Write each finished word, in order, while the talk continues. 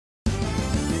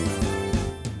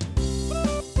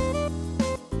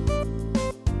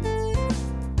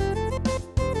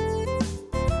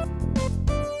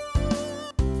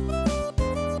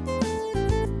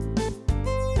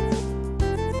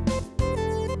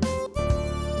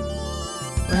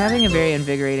We're having a very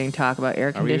invigorating talk about air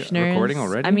Are we conditioners. recording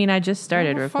already? I mean, I just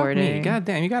started recording. Fuck me. God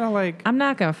damn, you gotta like. I'm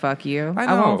not gonna fuck you. I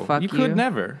know. I won't fuck you. You could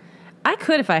never. I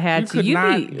could if I had You to. could You'd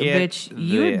not be, get bitch.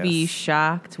 You would be this.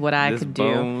 shocked what I This could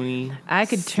do. bony, I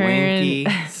could slinky,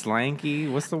 turn. slanky.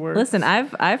 What's the word? Listen,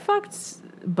 I've fucked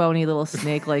bony little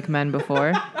snake-like men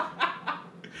before.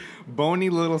 Bony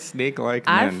little snake-like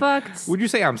I men. fucked. Would you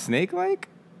say I'm snake-like?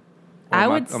 Or I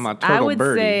am would. I'm a turtle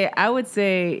birdie? I would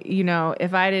say. You know,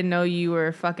 if I didn't know you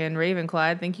were fucking Ravenclaw,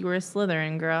 I'd think you were a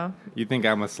Slytherin girl. You think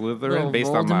I'm a Slytherin Little based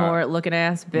Voldemort on my? looking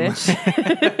ass bitch.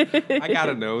 I got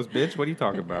a nose, bitch. What are you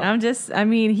talking about?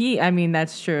 I mean,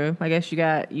 that's true. I guess you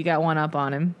got one up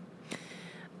on him.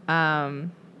 I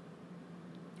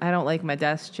don't like my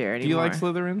desk chair anymore. Do you like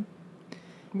Slytherin?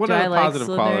 What Do are I the like positive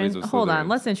Slytherin? qualities of Slytherin? Hold on,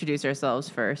 let's introduce ourselves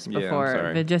first Yeah, I'm before,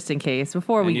 sorry. but just in case,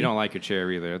 before And we. you don't like your chair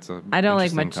either. It's a I don't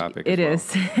like my. interesting topic. It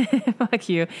as well. is. Fuck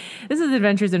you. This is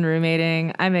Adventures in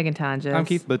Roommating. I'm Megan Tonjes. I'm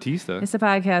Keith Batista. It's a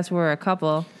podcast where we're a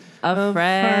couple of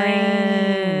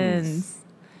friends.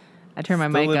 I turn my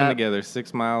Still mic living up. together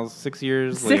 6 miles, 6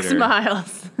 years 6 later.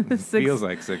 miles. Feels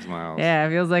like 6 miles. Yeah, it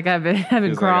feels like I've been Feels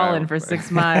like crawling I- for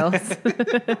 6 miles.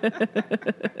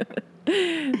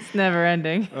 It's never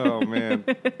ending. Oh man.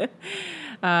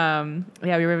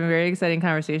 Yeah, we were having a very exciting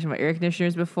conversation about air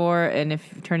conditioners before, and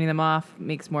if turning them off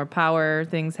makes more power,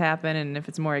 things happen, and if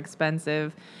it's more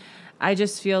expensive. I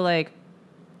just feel like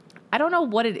I don't know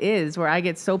what it is where I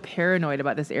get so paranoid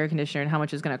about this air conditioner and how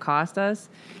much it's going to cost us.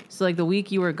 So like the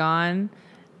week you were gone,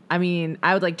 I mean,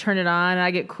 I would like turn it on and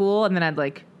I get cool, and then I'd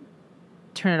like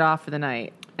turn it off for the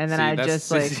night. And then I'd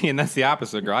just like, and that's the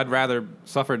opposite, girl. I'd rather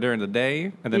suffer during the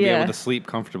day and then be Yeah. able to sleep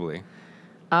comfortably.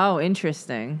 oh,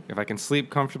 interesting. If I can sleep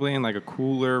comfortably in like a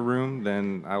cooler room,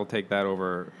 then I'll take that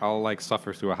over. I'll like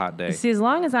suffer through a hot day. See, as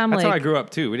long as I'm That's how I like, grew up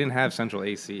too. We didn't have central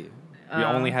AC. We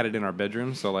only had it in our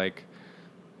bedroom, so like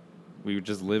we would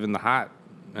just live in the hot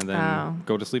and then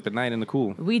go to sleep at night in the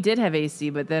cool. we did have AC,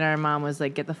 but then our mom was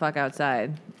like, get the fuck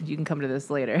outside. You can come to this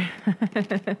later.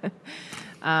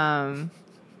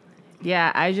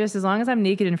 Yeah, I just, as long as I'm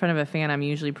naked in front of a fan, I'm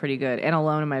usually pretty good. And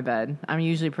alone in my bed, I'm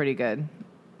usually pretty good.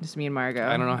 Just me and Margot.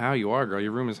 I don't know how you are, girl.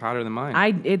 Your room is hotter than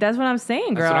mine. That's what I'm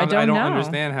saying, girl. That's what I don't know.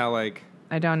 understand how like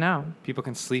I don't know. people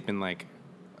can sleep in like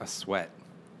a sweat.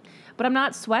 But I'm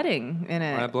not sweating in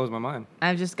it. That blows my mind.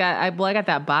 I've just got, I got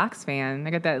that box fan. I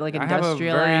got that like I have a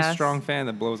industrial very ass. strong fan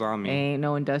that blows on me. Ain't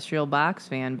no industrial box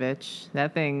fan, bitch.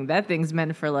 That thing's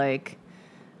meant for like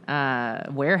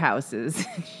warehouses.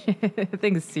 That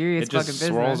thing's serious It fucking just business.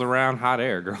 swirls around hot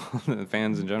air, girl.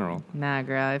 Fans in general. Nah,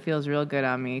 girl, it feels real good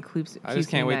on me. I just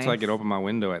can't wait till I can open my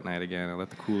window at night again and let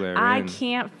the cool air I in.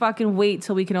 can't fucking wait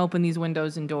till we can open these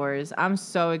windows and doors. I'm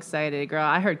so excited, girl.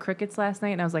 I heard crickets last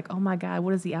night, and I was like, oh my God,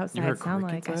 what does the outside heard sound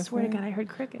crickets like? I last swear to night? God, I heard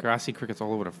crickets. Girl, I see crickets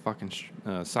all over the fucking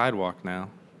sidewalk now.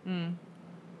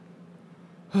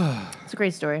 It's a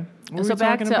great story. What so were we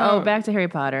back talking to about? back to Harry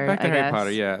Potter. Back to I Harry guess.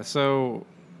 Potter, yeah. So,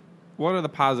 what are the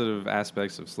positive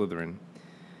aspects of Slytherin?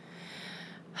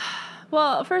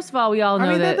 Well, first of all, we all know I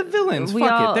mean, that they're the villains. we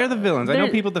Fuck all- it. They're the villains. I know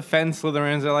they're- people defend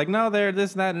Slytherins. They're like, no, they're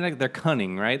this, that, and that. They're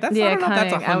cunning, right? That's Yeah, I don't know if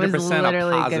that's cunning. I was 100%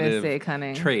 literally a gonna positive say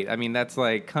cunning. trait. I mean, that's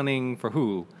like cunning for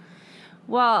who?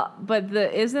 Well, but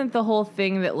isn't the whole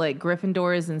thing that like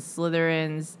Gryffindors and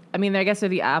Slytherins? I mean, I guess they're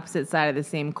the opposite side of the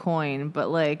same coin, but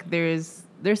like there's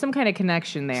some kind of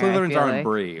connection there. I Slytherins feel aren't like.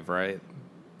 brave, right?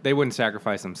 They wouldn't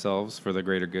sacrifice themselves for the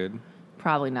greater good.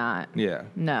 Probably not. Yeah.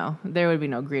 No, there would be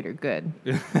no greater good.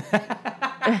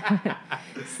 Slytherins.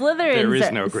 There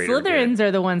is no greater Slytherins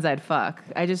are the ones I'd fuck.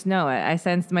 I just know it. I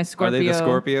sensed my Scorpio. Are they the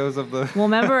Scorpios of the? Well,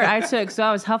 remember I was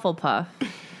Hufflepuff.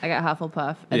 I got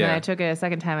Hufflepuff, and then Yeah. I took it a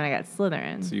second time, and I got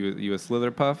Slytherin. So you a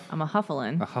Slitherpuff? I'm a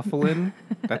Hufflin. A Hufflin?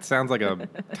 That sounds like a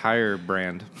tire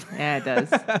brand. Yeah, it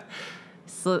does. A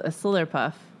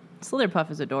Slitherpuff.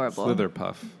 Slitherpuff is adorable.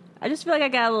 Slitherpuff. I just feel like I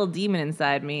got a little demon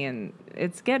inside me, and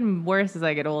it's getting worse as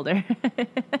I get older.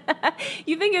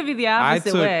 You think it'd be the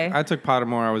opposite way. I took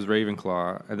Pottermore. I was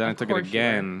Ravenclaw, and then I Of took it course you were.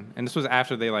 again. And this was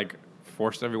after they like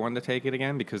forced everyone to take it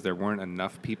again because there weren't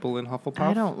enough people in Hufflepuff.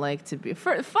 I don't like to be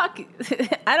fuck.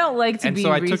 I don't like to And be.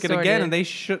 so I took it again,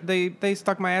 resorted. and they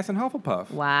stuck my ass in Hufflepuff.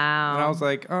 Wow. And I was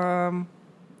like, Ravenclaw.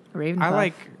 I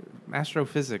like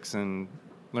astrophysics and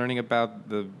learning about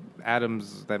the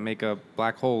atoms that make up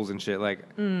black holes and shit. Like,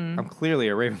 I'm clearly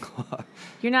a Ravenclaw.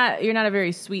 You're not a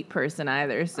very sweet person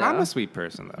either. So I'm a sweet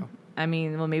person, though. I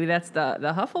mean, well, maybe that's the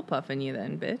Hufflepuff in you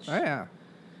then, bitch. Oh, yeah.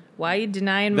 Why are you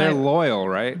denying They're my? loyal,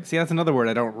 right? See, that's another word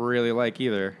I don't really like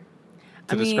either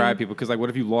to I mean- describe people. Because, like, what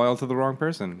if you're loyal to the wrong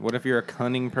person? What if you're a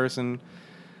cunning person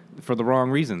for the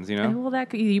wrong reasons, you know? Well, that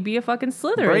could you be a fucking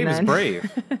Slytherin Brave then. is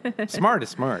brave. Smart is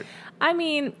smart. I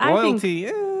mean, I think Loyalty,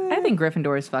 I think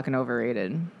Gryffindor is fucking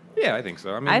overrated. Yeah, I think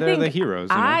so. I mean, they're the heroes.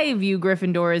 You know? I view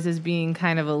Gryffindors as being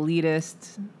kind of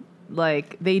elitist.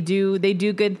 Like they do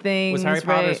good things. Was Harry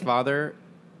Potter's father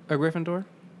a Gryffindor?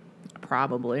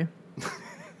 Probably.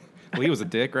 Well, he was a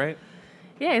dick, right?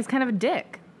 Yeah, he's kind of a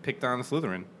dick. Picked on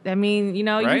Slytherin. I mean, you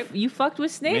know, right? you fucked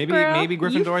with Snape, girl. Maybe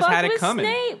Gryffindors had it coming.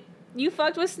 Snape. You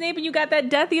fucked with Snape and you got that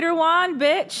Death Eater wand,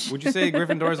 bitch. Would you say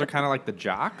Gryffindors are kind of like the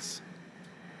jocks?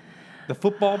 The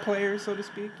football players, so to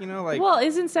speak? You know, like... Well,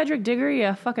 isn't Cedric Diggory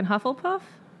a fucking Hufflepuff?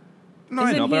 No,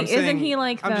 I know, but I'm saying... Isn't he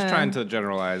like I'm just trying to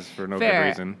generalize for no good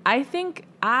reason. I think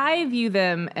I view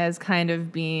them as kind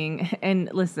of being... And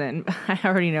listen, I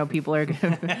already know people are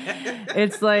going to...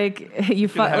 It's like... Listen, you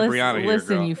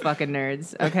fucking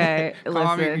nerds, okay?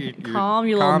 Calm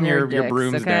your little nerd dicks,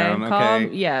 brooms okay? down,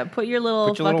 okay? Yeah, put your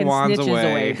little fucking wands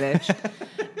snitches away, bitch.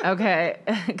 Okay,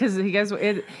 because you guys,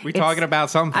 we're talking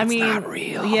about something that's not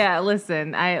real. Yeah,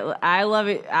 listen, I love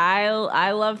it.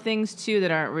 I love things too that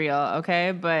aren't real.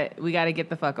 Okay, but we got to get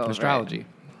the fuck over astrology. It.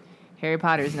 Harry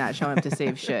Potter's not showing up to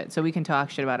save shit, so we can talk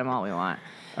shit about him all we want.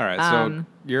 All right, so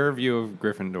your view of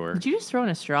Gryffindor. Did you just throw an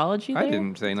astrology there? I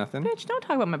didn't say nothing. Bitch, don't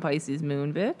talk about my Pisces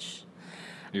moon, bitch.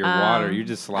 Your water, you're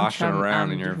just sloshing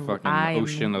around in your fucking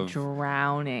ocean of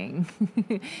drowning.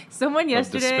 Someone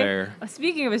yesterday, despair.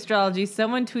 Speaking of astrology,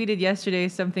 someone tweeted yesterday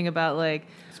something about like.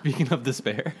 Speaking of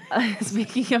despair.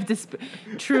 Speaking of despair,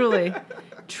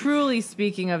 truly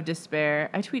speaking of despair,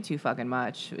 I tweet too fucking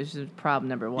much, which is problem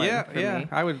number one for me.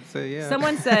 I would say yeah.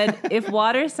 Someone said, if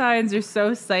water signs are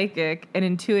so psychic and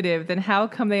intuitive, then how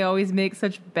come they always make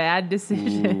such bad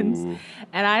decisions? Ooh.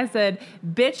 And I said,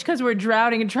 bitch, because we're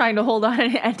drowning and trying to hold on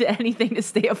to anything to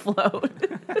stay afloat.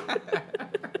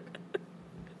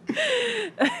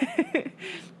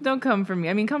 Don't come for me.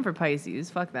 I mean, come for Pisces.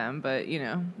 Fuck them. But, you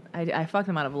know, I fuck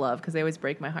them out of love because they always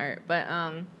break my heart. But,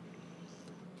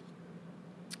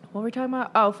 what were we talking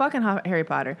about? Oh, fucking Harry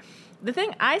Potter. The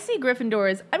thing, I see Gryffindor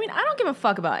as, I mean, I don't give a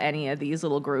fuck about any of these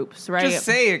little groups, right? Just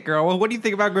say it, girl. Well, what do you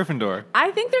think about Gryffindor?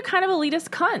 I think they're kind of elitist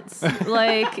cunts.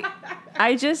 Like,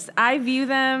 I view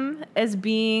them as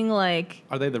being like...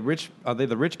 Are they the rich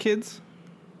kids?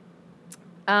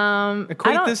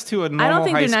 Equate this to a normal high school. I don't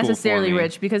think they're for necessarily me.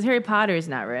 rich because Harry Potter is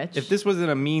not rich. If this was in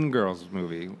a Mean Girls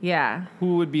movie, yeah,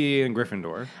 who would be in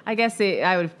Gryffindor? I guess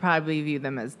I would probably view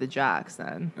them as the jocks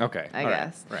then. Okay, I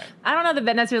guess. Right. I don't know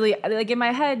that necessarily. Like in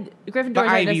my head, Gryffindor the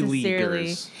aren't Ivy necessarily.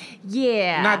 Leaguers.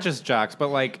 Yeah. Not just jocks, but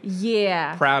like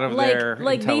proud of their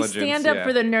like intelligence. They stand up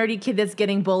for the nerdy kid that's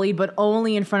getting bullied, but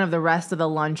only in front of the rest of the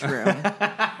lunchroom.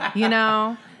 You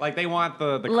know. Like they want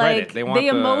the like, credit. They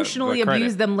emotionally the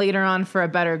abuse them later on for a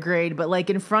better grade, but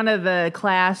like in front of the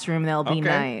classroom, they'll be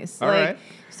nice. All like, right.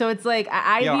 So it's like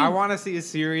I want to see a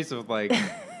series of like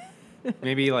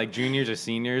maybe like juniors or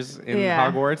seniors in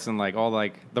Hogwarts and like all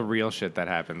like the real shit that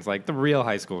happens, like the real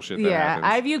high school shit that happens.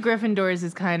 I view Gryffindors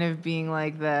as kind of being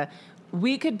like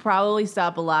we could probably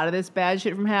stop a lot of this bad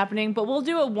shit from happening, but we'll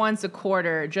do it once a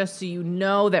quarter just so you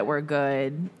know that we're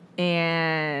good.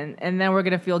 And then we're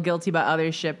gonna feel guilty about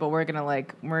other shit, but we're gonna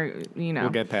we'll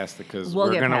get past it because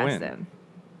we're gonna win. Them.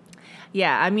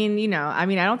 Yeah, I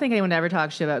don't think anyone ever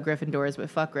talks shit about Gryffindors, but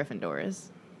fuck Gryffindors.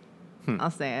 I'll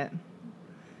say it.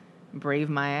 Brave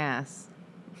my ass.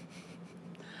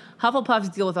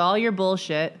 Hufflepuffs deal with all your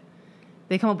bullshit.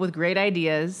 They come up with great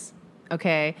ideas.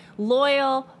 Okay,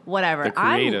 loyal, whatever. They're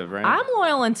creative, right? I'm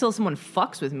loyal until someone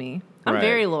fucks with me. I'm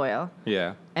very loyal.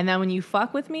 Yeah. And then when you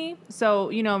fuck with me, so,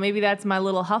 maybe that's my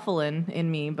little Hufflin in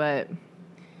me, but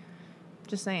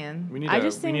just saying. We need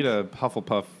a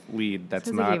Hufflepuff lead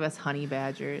that's not... They gave us honey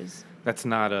badgers. That's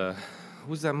not a...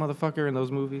 Who's that motherfucker in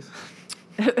those movies?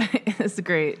 It's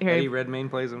great. Eddie Redmayne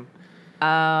plays him. He's a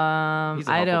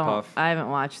Hufflepuff. I haven't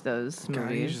watched those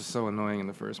movies. He's just so annoying in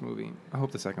the first movie. I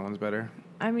hope the second one's better.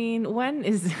 I mean, when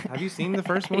is... Have you seen the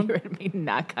first one? Eddie Redmayne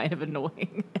not kind of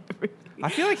annoying. I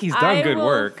feel like he's done good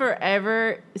work. I will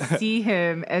forever see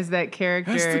him as that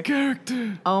character. That's the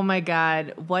character. Oh my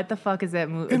God. What the fuck is that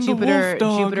movie?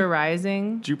 Jupiter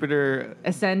Rising? Jupiter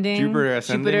Ascending,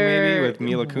 maybe, with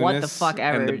Mila Kunis. What the fuck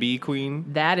ever. And the Bee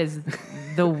Queen. That is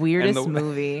the weirdest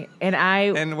movie.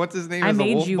 And what's his name? I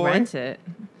made you rent it.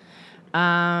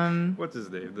 What's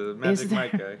his name? The Magic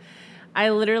Mike guy.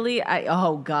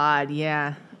 Oh God,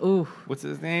 yeah. Ooh. What's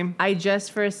his name? I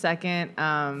just for a second.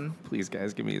 Please,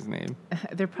 guys, give me his name.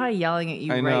 They're probably yelling at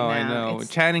you right now. I know.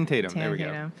 Channing Tatum. There we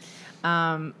go.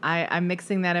 I'm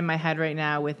mixing that in my head right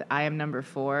now with I Am Number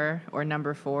 4 or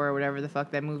Number 4 or whatever the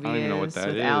fuck that movie I don't even know what is that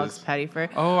with is. Alex Pettyfer.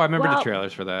 Oh, I remember the Well,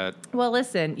 trailers for that. Well,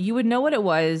 listen, you would know what it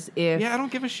was if Yeah, I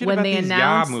don't give a shit when about they these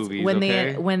announced movies, when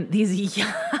okay? when these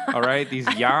All right, these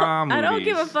movies. I don't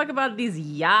give a fuck about these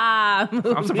movies.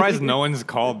 I'm surprised no one's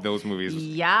called those movies the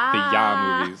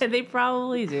movies. They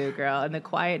probably do, girl. And the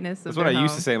quietness of That's what I their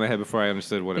used to home. say in my head before I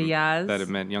understood what The Yas. that it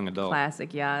meant young adult.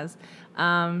 Classic Yas.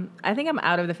 I think I'm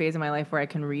out of the phase of my life where I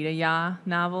can read a Ya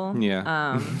novel.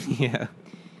 Yeah. Yeah.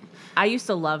 I used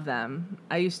to love them.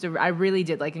 I really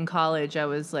did. Like in college, I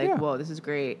was like, Yeah. whoa, this is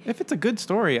great. If it's a good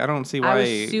story, I don't see why I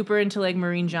was super into like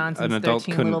Maureen Johnson's an adult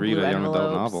 13 couldn't Little read Blue a young adult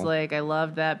Envelopes. novel. Like I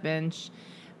loved that binge.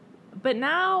 But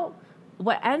now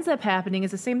what ends up happening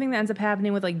is the same thing that ends up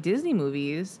happening with like Disney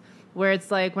movies, where it's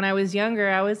like when I was younger,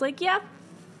 I was like, yeah,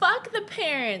 fuck the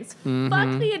parents,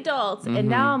 fuck the adults. And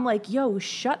now I'm like, yo,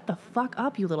 shut the fuck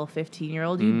up, you little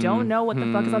 15-year-old. You don't know what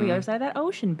the fuck is on the other side of that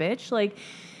ocean, bitch. Like,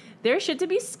 there's shit to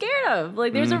be scared of.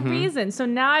 Like, there's a reason. So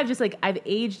now I've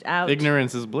aged out.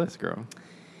 ignorance is bliss, girl.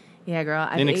 Yeah, girl.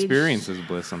 Inexperience is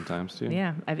bliss sometimes too.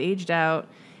 Yeah, I've aged out.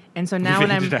 And so now You've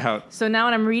aged out. so now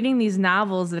when I'm reading these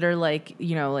novels that are like,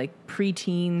 you know, like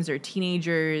preteens or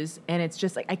teenagers, and it's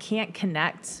just like I can't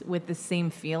connect with the same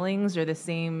feelings or the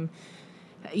same,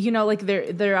 you know, like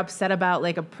they're upset about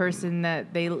like a person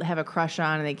that they have a crush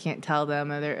on and they can't tell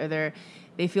them, or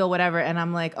they feel whatever, and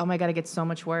I'm like, oh my god, it gets so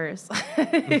much worse.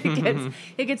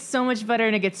 it gets so much better,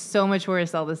 and it gets so much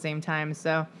worse all the same time.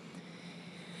 So,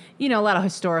 you know, a lot of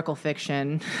historical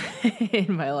fiction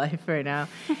in my life right now.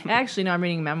 Actually, no, I'm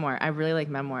reading memoir. I really like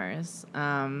memoirs.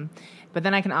 But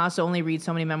then I can also only read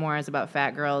so many memoirs about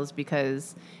fat girls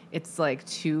because it's like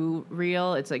too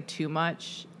real. It's like too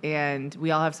much. And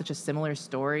we all have such a similar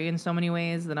story in so many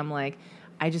ways that I'm like,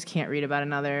 I just can't read about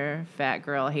another fat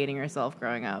girl hating herself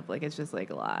growing up. Like, it's just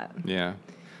like a lot. Yeah. So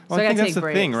Well, I I think gotta that's the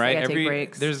take thing, breaks. right? I gotta take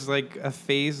breaks. There's like a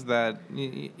phase that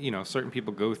you know certain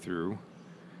people go through,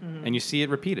 and you see it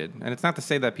repeated. And it's not to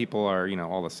say that people are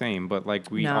all the same, but like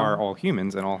we No. are all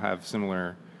humans and all have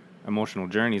similar emotional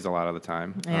journeys a lot of the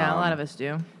time. Yeah, a lot of us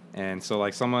do. And so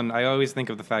like I always think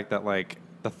of the fact that like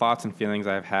the thoughts and feelings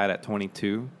I've had at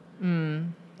 22.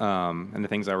 And the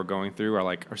things I were going through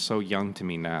are so young to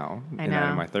me now. I and I'm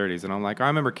know. in my 30s, and I'm like, I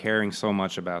remember caring so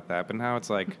much about that, but now it's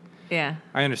like, Yeah.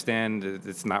 I understand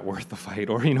it's not worth the fight,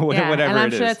 or Yeah, whatever and I'm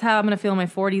it sure is. that's how I'm going to feel in my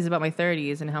 40s about my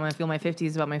 30s and how I'm going to feel in my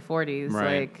 50s about my 40s.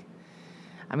 Right. Like,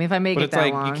 I mean, if I make But it it's that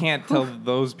like long. you can't tell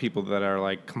those people that are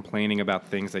like complaining about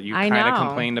things that you I kind of know.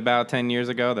 complained about 10 years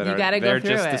ago that You got to go they're through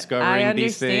just it. discovering I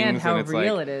these understand things, how and it's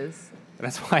real like it is.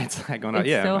 that's why it's like going on. It's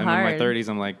Yeah, so and in my hard. 30s,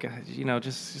 I'm like,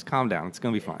 just calm down. It's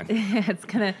gonna be fine. It's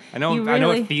gonna. I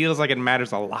know it feels like it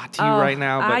matters a lot to you right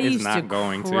now, but it's not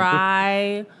going to.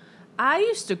 I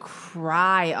used to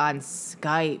cry on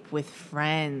Skype with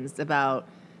friends about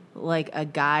like a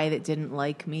guy that didn't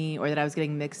like me or that I was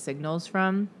getting mixed signals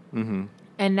from. Mm-hmm.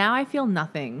 And now I feel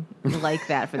nothing like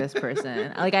that for this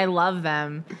person. Like, I love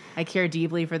them. I care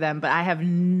deeply for them, but I have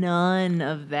none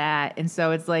of that. And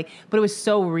so it's like, but it was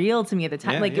so real to me at the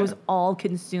time. Yeah, It was yeah. all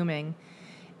consuming.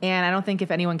 And I don't think if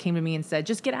anyone came to me and said,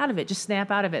 just get out of it, just snap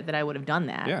out of it, that I would have done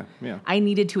that. Yeah, yeah. I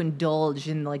needed to indulge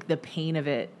in like the pain of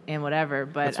it and whatever.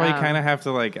 But That's why you kind of have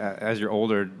to like, as you're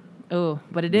older, oh,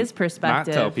 but it is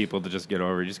perspective. not tell people to just get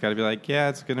over it. You just got to be like, yeah,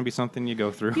 it's going to be something you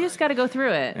go through. You just got to go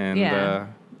through it. And yeah.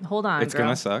 Hold on, it's girl.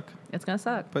 going to suck, It's gonna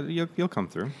suck. but you'll come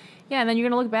through. Yeah, and then you're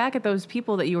gonna look back at those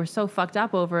people that you were so fucked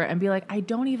up over and be like, I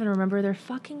don't even remember their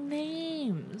fucking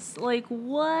names. Like,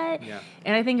 what? Yeah.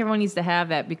 And I think everyone needs to have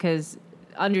that because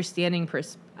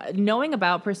knowing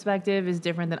about perspective is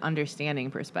different than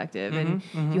understanding perspective. And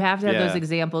you have to have Yeah. those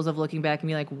examples of looking back and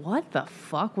be like, what the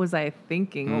fuck was I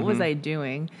thinking? What was I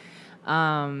doing?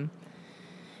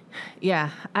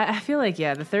 Yeah, I feel like, the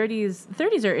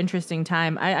 30s are interesting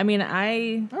time. I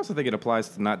I also think it applies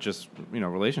to not just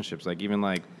relationships, like even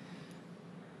like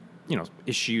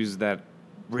issues that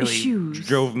really Issues.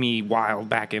 drove me wild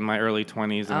back in my early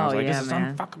 20s, and I was Oh, like, yeah, this is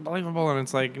man. unfucking believable. And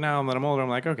it's like now that I'm older, I'm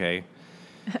like, okay.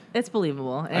 it's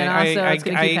believable. And also, it's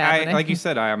going to keep happening. like you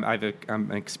said,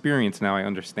 I'm experienced now. I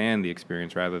understand the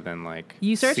experience rather than like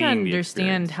You start to seeing the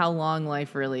understand experience. how long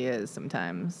life really is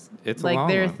sometimes. It's like a long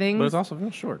there are one, things but it's also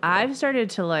real short. I've started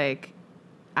to like.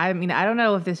 I mean, I don't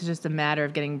know if this is just a matter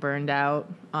of getting burned out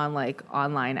on like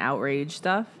online outrage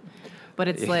stuff, but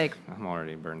it's like, I'm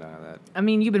already burned out of that. I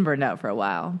mean, you've been burned out for a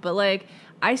while, but like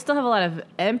I still have a lot of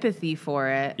empathy for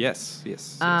it. Yes.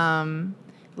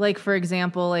 Like, for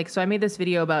example, like, so I made this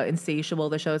video about Insatiable,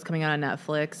 the show is coming out on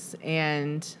Netflix,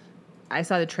 and I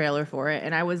saw the trailer for it,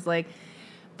 and I was like,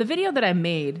 the video that I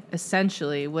made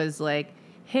essentially was like,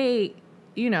 hey,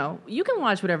 you know, you can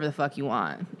watch whatever the fuck you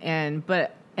want. And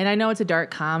I know it's a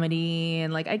dark comedy,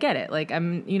 and like I get it. Like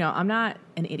I'm not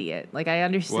an idiot. Like I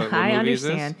understand. What I movie is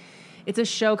this? understand. It's a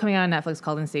show coming out on Netflix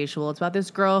called Insatiable. It's about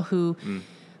this girl who,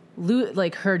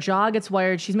 like, her jaw gets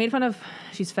wired. She's made fun of.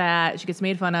 She's fat. She gets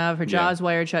made fun of. Her jaw is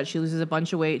wired shut. She loses a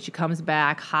bunch of weight. She comes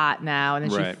back hot now, and then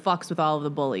she fucks with all of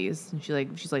the bullies. And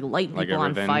she's like lighting Like people a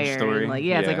on revenge fire. story? And like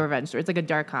it's like a revenge story. It's like a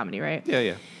dark comedy, right?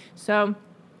 Yeah. So,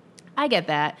 I get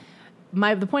that.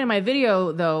 The point of my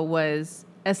video though was,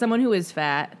 as someone who is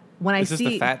fat, when I Is this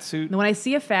the fat suit? when I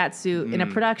see a fat suit in a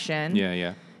production,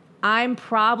 Yeah. I'm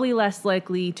probably less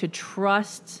likely to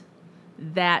trust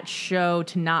that show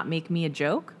to not make me a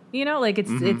joke. You know, like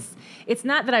it's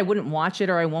not that I wouldn't watch it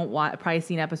or I won't probably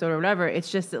see an episode or whatever.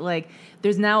 It's just that like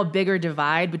there's now a bigger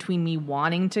divide between me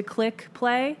wanting to click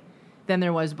play than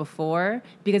there was before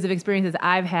because of experiences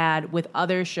I've had with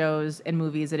other shows and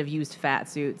movies that have used fat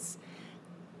suits,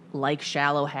 like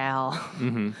Shallow Hal,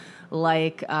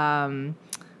 like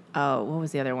what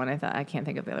was the other one? I can't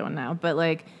think of the other one now, but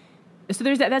like. So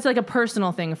there's that's like a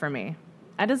personal thing for me.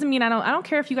 That doesn't mean I don't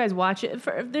care if you guys watch it.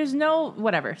 There's no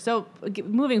whatever. So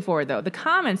moving forward though, the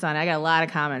comments on it, I got a lot of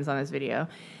comments on this video,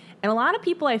 and a lot of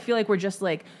people I feel like were just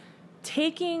like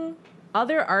taking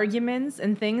other arguments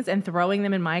and things and throwing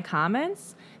them in my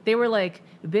comments. They were like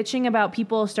bitching about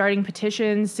people starting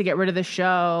petitions to get rid of the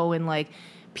show and like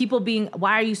people being,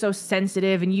 why are you so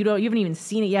sensitive and you haven't even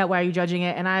seen it yet? Why are you judging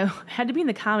it? And I had to be in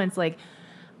the comments like,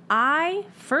 I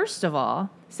first of all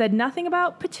said nothing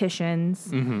about petitions.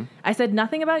 I said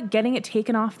nothing about getting it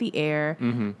taken off the air.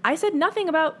 I said nothing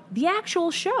about the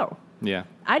actual show. Yeah.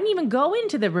 I didn't even go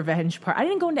into the revenge part. I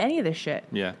didn't go into any of this shit.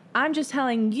 Yeah. I'm just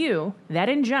telling you that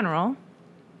in general,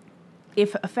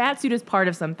 if a fat suit is part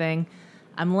of something,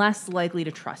 I'm less likely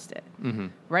to trust it.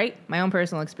 Right? My own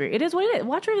personal experience. It is what it is.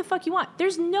 Watch whatever the fuck you want.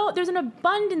 There's an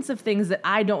abundance of things that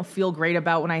I don't feel great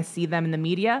about when I see them in the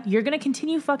media. You're going to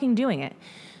continue fucking doing it.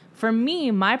 For me,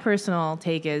 my personal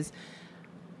take is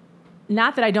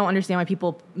not that I don't understand why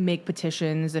people make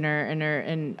petitions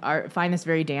and find this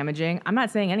very damaging. I'm not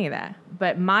saying any of that.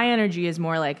 But my energy is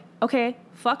more like, okay,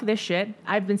 fuck this shit.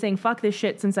 I've been saying fuck this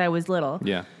shit since I was little.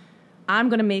 Yeah. I'm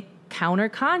going to make counter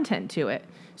content to it.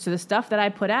 So the stuff that I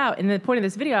put out, and the point of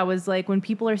this video, I was like, when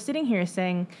people are sitting here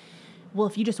saying, well,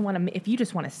 if you just want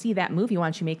to see that movie, why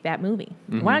don't you make that movie?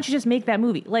 Why don't you just make that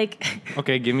movie? Like,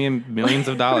 okay, give me millions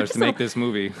of dollars to make this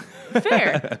movie.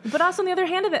 Fair. But also on the other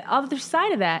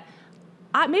side of that,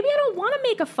 maybe I don't want to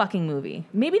make a fucking movie.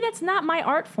 Maybe that's not my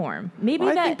art form.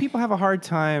 I think people have a hard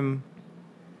time.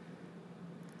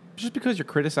 Just because you're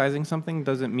criticizing something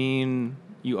doesn't mean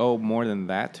you owe more than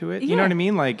that to it. You know what I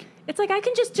mean? Like, it's like I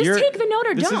can just take the note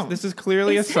or don't. This is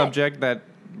clearly a subject that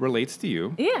relates to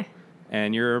you. Yeah.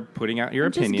 And you're putting out your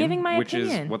opinion, just giving my which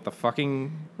opinion. is what the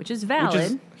fucking... Which is valid. Which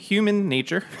is human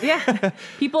nature. Yeah.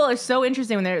 People are so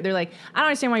interested when they're like, I don't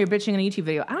understand why you're bitching on a YouTube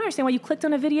video. I don't understand why you clicked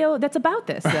on a video that's about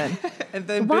this then. And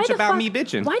then bitch about me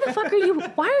bitching.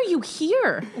 Why are you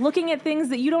here looking at things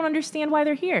that you don't understand why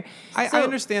they're here? I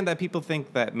understand that people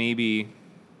think that maybe...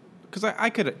 Because I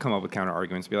could come up with counter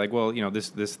arguments, be like, well,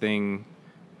 this thing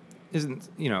isn't,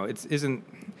 isn't...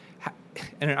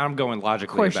 And I'm going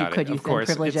logically about it. Of course,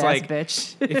 privileged it's ass like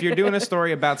bitch. if you're doing a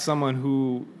story about someone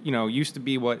who used to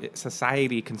be what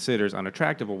society considers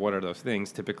unattractive, well, what are those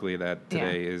things typically that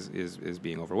today is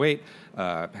being overweight,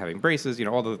 having braces,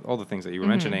 all the things that you were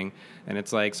mentioning, and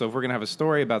it's like, so if we're gonna have a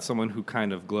story about someone who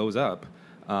kind of glows up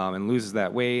and loses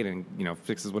that weight and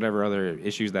fixes whatever other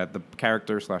issues that the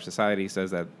character / society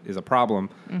says that is a problem.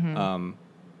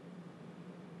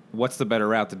 What's the better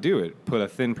route to do it? Put a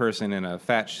thin person in a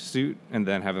fat suit and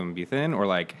then have them be thin? Or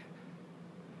like,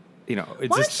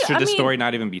 should the story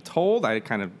not even be told? I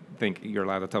kind of think you're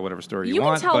allowed to tell whatever story you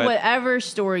want. You can tell whatever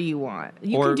story you want.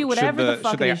 You can do whatever the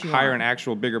fuck it is you want. Should they hire an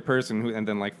actual bigger person and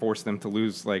then like force them to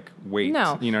lose like weight?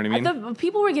 No. You know what I mean? The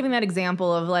people were giving that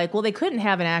example of like, well, they couldn't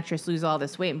have an actress lose all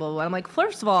this weight and blah, blah, blah. I'm like,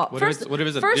 first of all, let's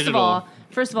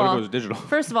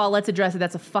address it.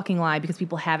 That's a fucking lie because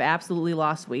people have absolutely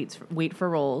lost weight for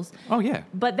roles. Oh, yeah.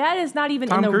 But that is not even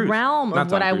Tom in the Cruise. realm Not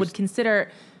of what Tom I Cruise. would consider.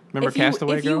 Remember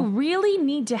Castaway If Girl? you really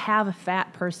need to have a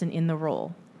fat person in the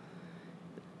role,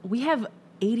 we have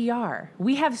ADR.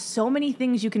 We have so many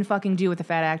things you can fucking do with a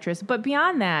fat actress. But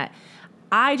beyond that,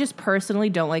 I just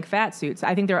personally don't like fat suits.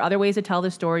 I think there are other ways to tell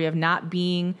the story of not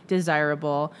being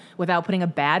desirable without putting a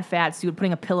bad fat suit,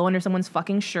 putting a pillow under someone's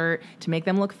fucking shirt to make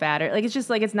them look fatter. Like, it's just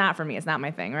like, it's not for me. It's not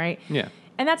my thing, right? Yeah.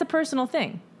 And that's a personal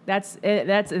thing. That's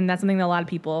something that a lot of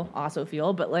people also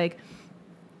feel. But like,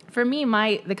 for me,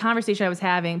 the conversation I was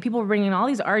having, people were bringing in all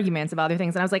these arguments about other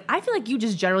things, and I was like, I feel like you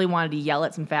just generally wanted to yell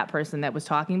at some fat person that was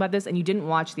talking about this, and you didn't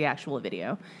watch the actual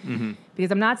video. Mm-hmm.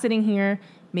 Because I'm not sitting here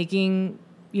making,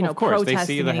 of course, they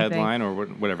see the headline or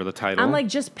whatever the title. I'm like,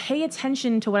 just pay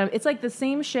attention to what it's like the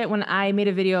same shit when I made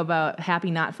a video about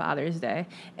Happy Not Father's Day,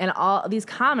 and all these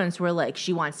comments were like,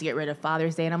 she wants to get rid of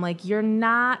Father's Day, and I'm like, you're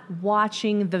not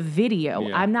watching the video.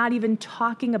 Yeah. I'm not even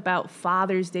talking about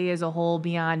Father's Day as a whole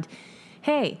beyond,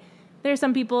 hey, there's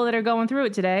some people that are going through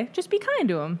it today. Just be kind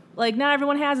to them. Like, not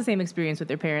everyone has the same experience with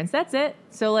their parents. That's it.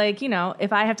 So, like,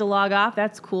 if I have to log off,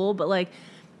 that's cool. But, like,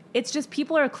 it's just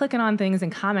people are clicking on things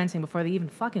and commenting before they even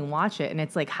fucking watch it. And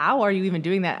it's like, how are you even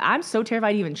doing that? I'm so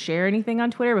terrified to even share anything on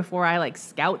Twitter before I, like,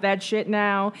 scout that shit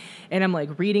now. And I'm,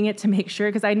 like, reading it to make sure.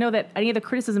 Because I know that any of the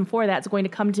criticism for that's going to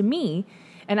come to me.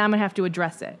 And I'm going to have to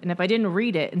address it. And if I didn't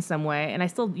read it in some way, and I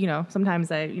still,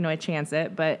 sometimes I chance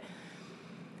it. But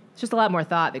it's just a lot more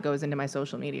thought that goes into my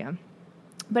social media.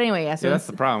 But anyway, yeah. So that's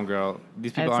the problem, girl.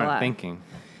 These people aren't thinking.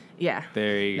 Yeah.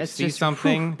 They see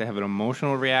something, they have an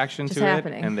emotional reaction to it,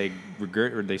 and they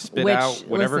regret or they spit out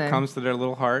whatever comes to their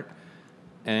little heart,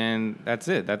 and that's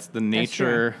it. That's the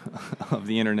nature of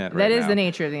the internet right now. That is the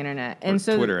nature of the internet. And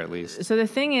so Twitter, at least. So the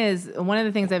thing is, one of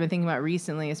the things I've been thinking about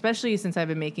recently, especially since I've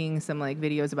been making some like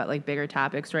videos about like bigger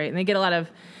topics, right? And you get a lot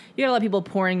of people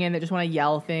pouring in that just want to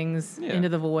yell things into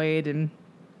the void, and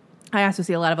I also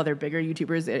see a lot of other bigger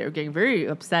YouTubers that are getting very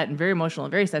upset and very emotional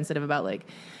and very sensitive about like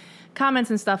comments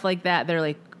and stuff like that. They're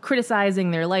like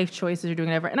criticizing their life choices or doing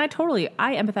whatever. And I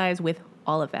empathize with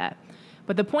all of that.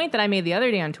 But the point that I made the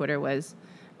other day on Twitter was,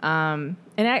 and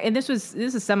this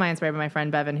is semi-inspired by my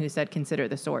friend Bevan, who said, consider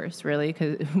the source, really.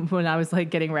 Because when I was like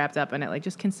getting wrapped up in it, like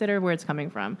just consider where it's coming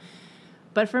from.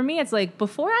 But for me, it's like,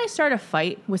 before I start a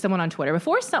fight with someone on Twitter,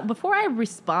 before I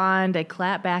respond, I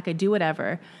clap back, I do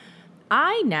whatever,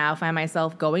 I now find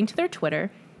myself going to their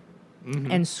Twitter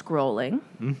and scrolling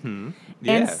and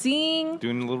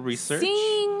doing a little research,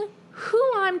 seeing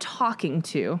who I'm talking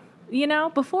to.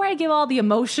 Before I give all the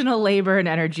emotional labor and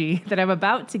energy that I'm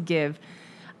about to give,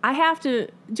 I have to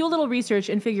do a little research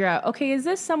and figure out, okay, is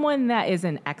this someone that is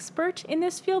an expert in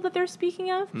this field that they're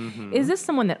speaking of? Mm-hmm. Is this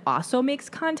someone that also makes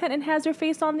content and has their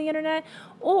face on the internet?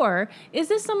 Or is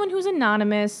this someone who's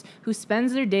anonymous, who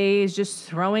spends their days just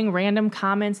throwing random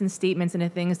comments and statements into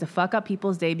things to fuck up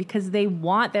people's day because they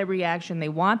want that reaction, they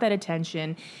want that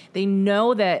attention, they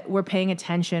know that we're paying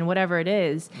attention, whatever it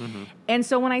is. Mm-hmm. And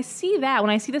so when I see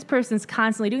this person's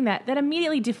constantly doing that, that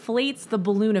immediately deflates the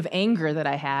balloon of anger that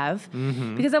I have,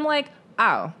 because I'm like,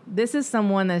 oh, this is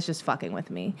someone that's just fucking with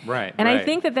me. Right. And I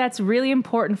think that that's really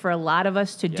important for a lot of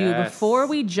us to do before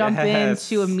we jump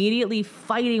into immediately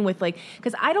fighting with, like,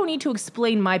 because I don't need to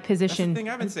explain my position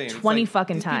 20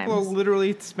 fucking times. People are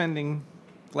literally spending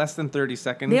less than 30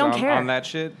 seconds on that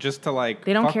shit just to, like,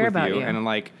 they don't fuck care with about you. And,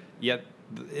 like, yet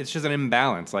it's just an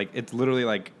imbalance. Like, it's literally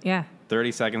like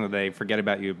 30 seconds a day, forget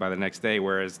about you by the next day,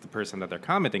 whereas the person that they're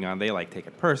commenting on, they like take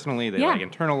it personally, they like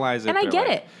internalize it. And I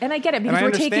get it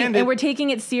because we're taking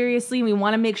it seriously, and we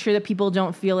want to make sure that people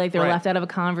don't feel like they're left out of a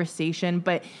conversation.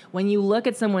 But when you look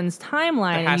at someone's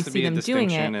timeline and you see them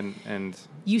doing it, and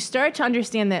you start to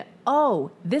understand that,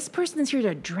 oh, this person is here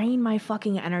to drain my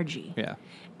fucking energy. Yeah.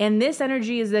 And this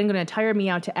energy is then going to tire me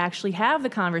out to actually have the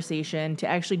conversation, to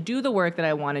actually do the work that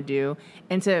I want to do,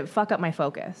 and to fuck up my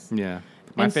focus. Yeah.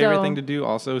 My favorite thing to do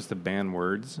also is to ban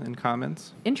words in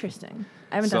comments. Interesting.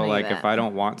 I haven't done any of that. So, like, if I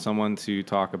don't want someone to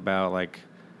talk about, like,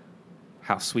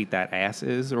 how sweet that ass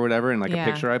is or whatever in, like, a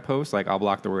picture I post, like, I'll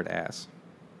block the word ass.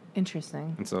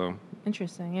 Interesting. And so...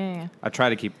 Interesting. Yeah. I try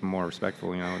to keep them more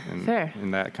respectful,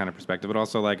 in that kind of perspective, but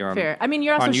also, like, on Fair. I mean,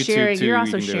 you're also sharing. Too, you're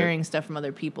also sharing stuff from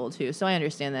other people too, so I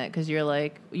understand that, because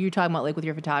you're talking about, like, with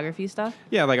your photography stuff.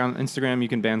 Yeah, like on Instagram you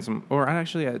can ban some, or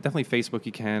actually definitely Facebook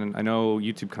you can. I know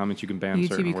YouTube comments you can ban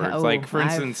certain words. Like, for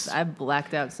instance, I've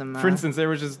blacked out some. For instance, there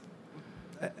was just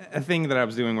a thing that I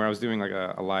was doing where I was doing like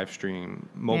a live stream,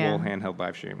 mobile handheld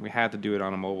live stream. We had to do it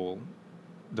on a mobile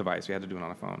device. We had to do it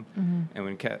on a phone.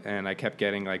 Mm-hmm. And I kept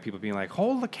getting, like, people being like,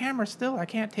 hold the camera still, I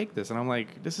can't take this. And I'm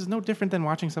like, this is no different than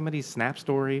watching somebody's Snap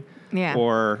story. Yeah.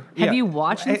 Or have you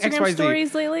watched Instagram XYZ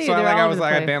stories lately? So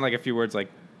I banned like a few words,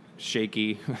 like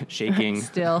shaking,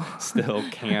 still,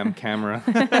 camera.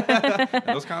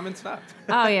 Those comments stopped.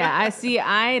 Oh yeah, I see.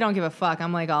 I don't give a fuck.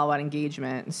 I'm like all about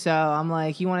engagement. So I'm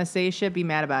like, you want to say shit, be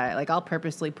mad about it. Like, I'll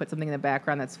purposely put something in the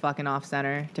background that's fucking off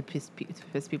center to piss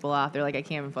people off. They're like, I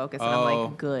can't even focus. And I'm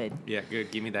like, good. Yeah,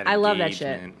 good. Give me that. I love that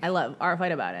shit. I love our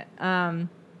fight about it.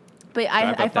 But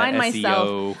I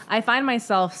find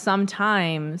myself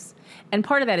sometimes, and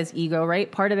part of that is ego,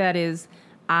 right? Part of that is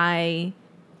I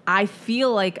I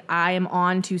feel like I am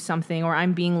on to something, or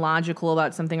I'm being logical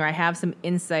about something, or I have some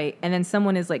insight, and then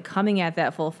someone is like coming at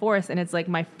that full force, and it's like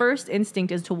my first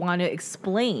instinct is to want to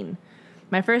explain.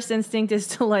 My first instinct is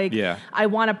to like, I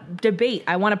want to debate.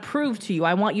 I want to prove to you.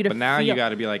 I want you to. But now you got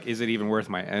to be like, is it even worth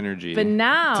my energy? But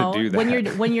now, to do that?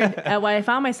 when you're, what I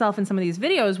found myself in some of these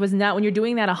videos was not when you're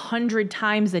doing that 100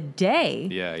 times a day.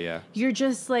 Yeah. You're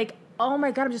just like, oh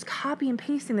my God, I'm just copy and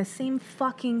pasting the same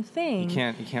fucking thing.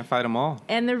 You can't fight them all.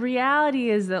 And the reality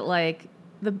is that like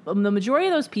the majority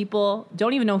of those people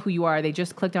don't even know who you are. They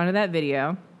just clicked onto that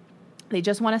video. They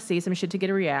just want to say some shit to get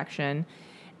a reaction.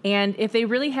 And if they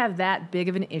really have that big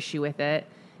of an issue with it,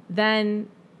 then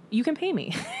you can pay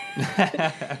me.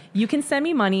 You can send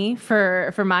me money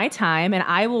for my time, and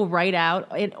I will write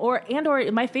out or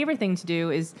my favorite thing to do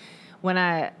is when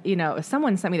if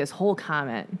someone sent me this whole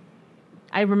comment.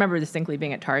 I remember distinctly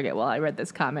being at Target while I read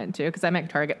this comment too, because I'm at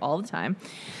Target all the time.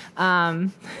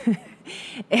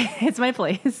 It's my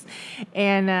place.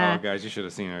 And guys, you should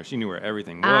have seen her. She knew where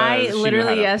everything was. I she literally knew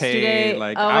how to yesterday. pay.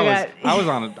 Like oh my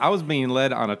God. I was being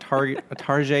led on a Target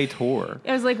tour.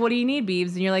 It was like, what do you need,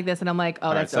 Beebs? And you're like this, and I'm like,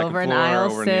 oh, that's right, over in floor,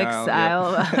 aisle over 6. in the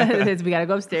aisle. Yep. We gotta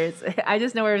go upstairs. I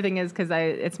just know where everything is because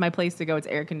it's my place to go. It's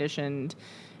air conditioned.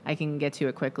 I can get to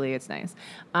it quickly. It's nice.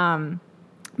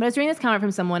 But I was reading this comment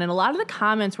from someone, and a lot of the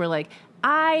comments were like,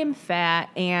 I'm fat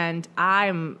and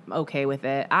I'm okay with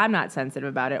it. I'm not sensitive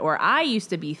about it. Or I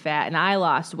used to be fat and I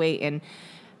lost weight. And,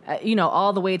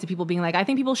 all the way to people being like, I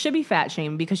think people should be fat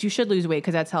shamed because you should lose weight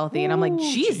because that's healthy. And I'm like,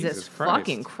 Jesus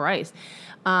fucking Christ.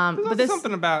 But there's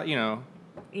something about, yeah,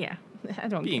 I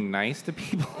don't being nice to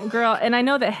people. Girl, and I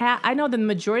know that I know the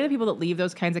majority of the people that leave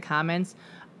those kinds of comments,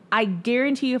 I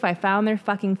guarantee you if I found their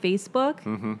fucking Facebook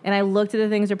and I looked at the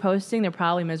things they're posting, they're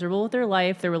probably miserable with their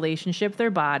life, their relationship, their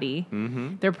body.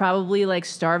 They're probably like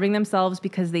starving themselves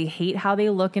because they hate how they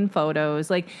look in photos.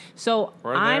 Like, so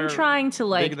I'm trying to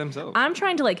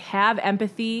like have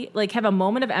empathy, like have a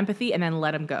moment of empathy and then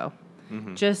let them go.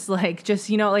 Just I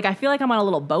feel like I'm on a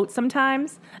little boat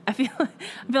sometimes. I feel like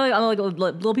I'm on like a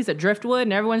little piece of driftwood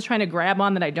and everyone's trying to grab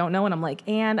on that I don't know. And I'm like,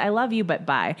 and I love you, but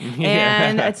bye.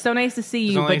 And it's so nice to see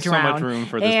you, but drown. There's only so much room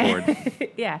for this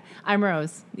board. Yeah, I'm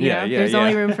Rose. There's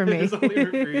only room for me. There's only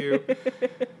room for you.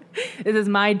 This is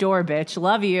my door, bitch.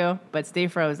 Love you, but stay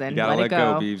frozen. You gotta let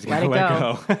go, Beebs. Let it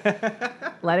go.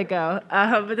 Let it go.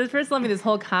 But this person left me this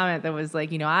whole comment that was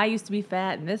like, I used to be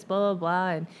fat and this, blah,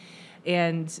 blah, blah.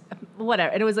 And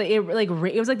whatever. And it was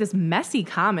like this messy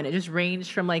comment. It just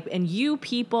ranged from like, and you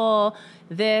people,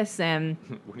 this and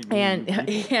like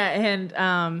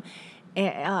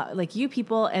you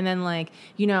people, and then like,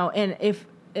 and if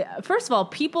first of all,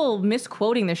 people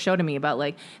misquoting this show to me about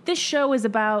like, this show is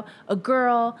about a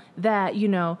girl that,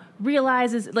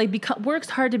 realizes like works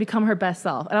hard to become her best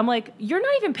self. And I'm like, you're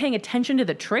not even paying attention to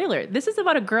the trailer. This is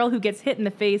about a girl who gets hit in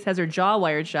the face, has her jaw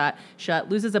wired shut,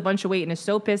 loses a bunch of weight and is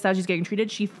so pissed how she's getting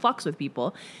treated. She fucks with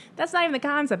people. That's not even the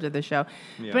concept of the show.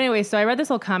 Yeah. But anyway, so I read this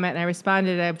whole comment and I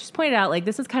responded. I just pointed out like,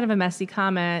 this is kind of a messy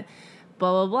comment,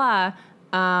 blah, blah,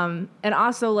 blah. And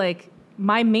also like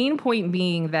my main point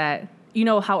being that,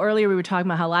 how earlier we were talking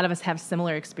about how a lot of us have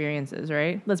similar experiences,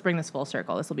 right? Let's bring this full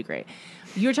circle. This will be great.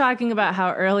 You were talking about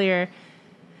how earlier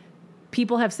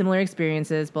people have similar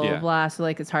experiences, blah, blah, blah. So,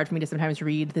 like, it's hard for me to sometimes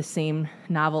read the same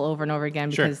novel over and over again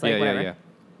because, whatever. Yeah.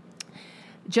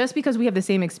 Just because we have the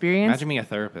same experience. Imagine me a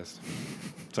therapist.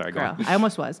 Sorry, go on. I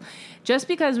almost was. Just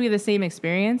because we have the same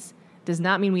experience does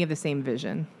not mean we have the same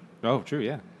vision. Oh, true,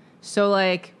 yeah. So,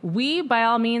 like, by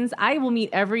all means, I will meet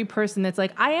every person that's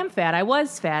like, I am fat. I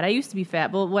was fat. I used to be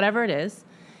fat, but whatever it is.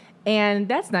 And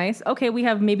that's nice. Okay, we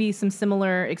have maybe some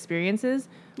similar experiences.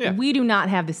 Yeah. We do not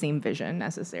have the same vision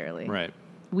necessarily. Right.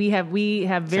 We have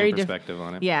very different perspective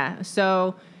on it. Yeah.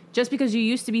 So, just because you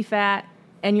used to be fat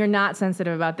and you're not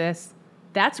sensitive about this,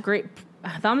 that's great.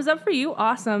 Thumbs up for you.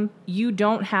 Awesome. You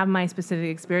don't have my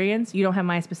specific experience. You don't have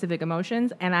my specific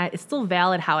emotions. And it's still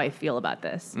valid how I feel about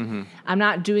this. I'm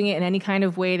not doing it in any kind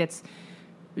of way that's,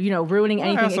 ruining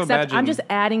anything. Except I'm just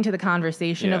adding to the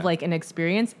conversation of like an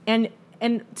experience. And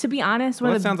to be honest,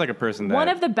 sounds like a person that one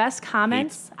of the best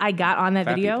comments I got on that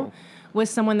video people. Was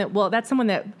someone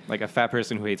that like a fat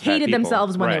person who hated fat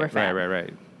themselves when they were fat.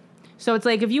 Right. So it's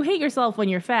like if you hate yourself when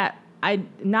you're fat, I'm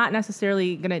not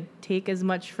necessarily going to take as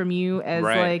much from you as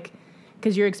like,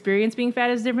 because your experience being fat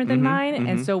is different than mine.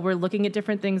 And so we're looking at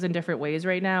different things in different ways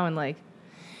right now. And like,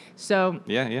 so.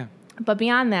 Yeah. But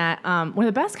beyond that, one of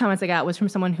the best comments I got was from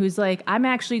someone who's like, I'm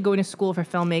actually going to school for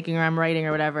filmmaking or I'm writing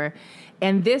or whatever.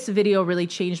 And this video really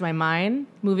changed my mind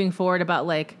moving forward about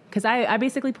like, because I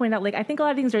basically pointed out like I think a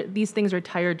lot of these things are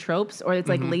tired tropes, or it's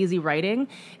like lazy writing.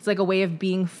 It's like a way of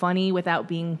being funny without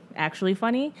being actually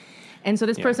funny. And so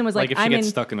this person was like, if she gets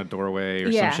stuck in a doorway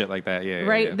or some shit like that. Yeah.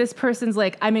 Right. Yeah. This person's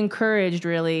like, I'm encouraged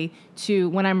really to,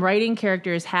 when I'm writing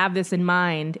characters, have this in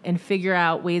mind and figure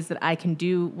out ways that I can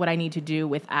do what I need to do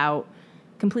without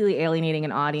completely alienating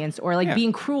an audience or like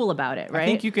being cruel about it. Right. I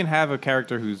think you can have a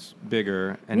character who's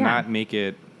bigger and not make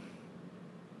it.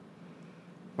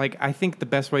 Like, I think the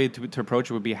best way to approach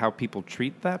it would be how people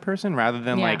treat that person rather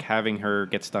than, like, having her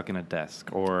get stuck in a desk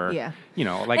or, you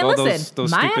know, like and all listen,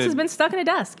 those my stupid... ass has been stuck in a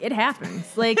desk. It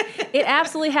happens. Like, it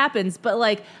absolutely happens. But,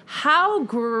 like, how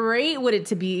great would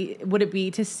it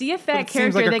be to see a fat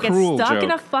character that gets stuck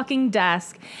in a fucking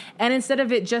desk and instead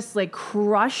of it just, like,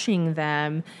 crushing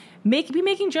them... be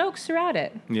making jokes throughout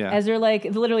it. Yeah. As they're like,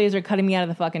 literally as they're cutting me out of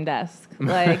the fucking desk.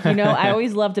 Like, you know, I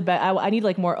always love to bet. I need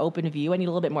like more open view. I need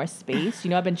a little bit more space. You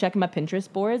know, I've been checking my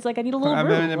Pinterest boards. Like, I need a little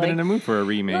room. I've been in a mood for a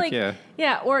remake, like,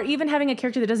 Yeah, or even having a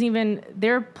character that doesn't even,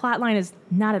 their plot line is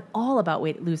not at all about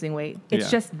losing weight.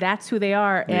 It's just that's who they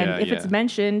are. And if it's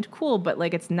mentioned, cool, but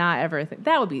like it's not ever,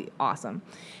 that would be awesome.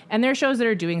 And there are shows that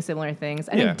are doing similar things.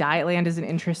 I think Dietland is an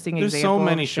interesting example. There's so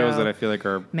many shows that I feel like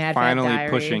are Mad finally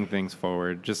pushing things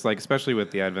forward. Just like, especially with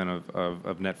the advent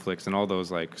of Netflix and all those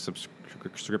like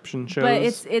subscription shows. But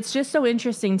it's just so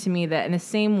interesting to me that in the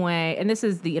same way, and this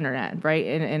is the internet, right?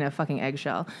 In a fucking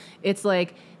eggshell. It's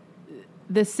like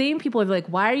the same people are like,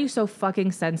 why are you so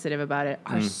fucking sensitive about it?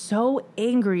 Are so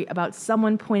angry about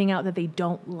someone pointing out that they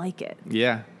don't like it.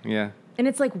 Yeah, yeah. And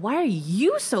it's like, why are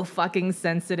you so fucking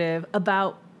sensitive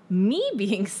about me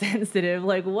being sensitive?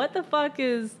 Like, what the fuck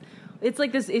is... It's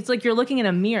like this. It's like you're looking in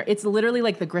a mirror. It's literally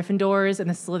like the Gryffindors and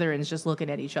the Slytherins just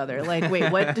looking at each other. Like,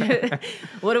 wait, what?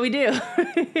 What do we do?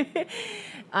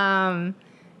 And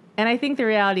I think the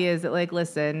reality is that, like,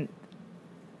 listen,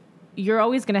 you're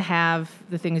always going to have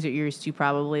the things that you're used to,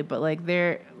 probably. But like,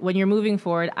 when you're moving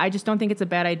forward, I just don't think it's a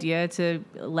bad idea to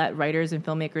let writers and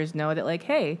filmmakers know that, like,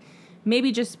 hey,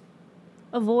 maybe just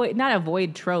not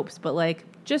avoid tropes, but like,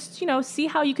 just, you know, see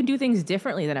how you can do things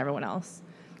differently than everyone else.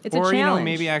 It's a challenge. Or, you know,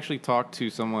 maybe actually talk to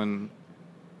someone,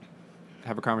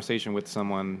 have a conversation with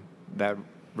someone that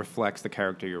reflects the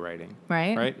character you're writing.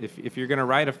 Right. Right? If you're going to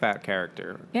write a fat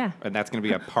character, and that's going to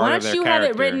be a part of their character. Why don't you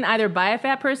have it written either by a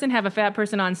fat person, have a fat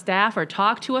person on staff, or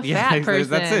talk to a fat person?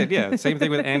 That's it, yeah. Same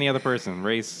thing with any other person.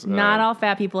 Race. Not all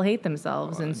fat people hate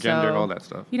themselves. And gender, all that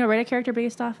stuff. You know, write a character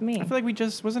based off of me. I feel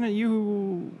like wasn't it you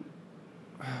who...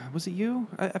 Was it you?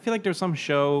 I feel like there was some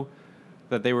show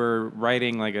that they were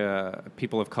writing like a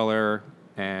people of color,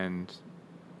 and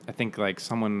I think like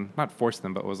someone not forced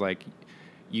them, but was like,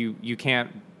 you can't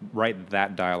write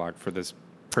that dialogue for this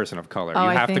person of color. You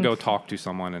have to go talk to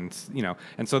someone, and you know,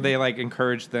 and so they like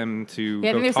encouraged them to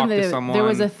go talk to someone. There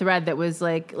was a thread that was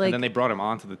like, and then they brought him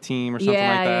onto the team or something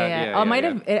like that. Yeah. Might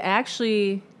have it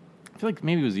actually. I feel like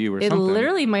maybe it was you or something. It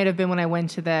literally might have been when I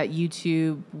went to that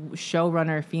YouTube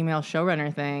female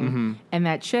showrunner thing, and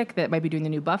that chick that might be doing the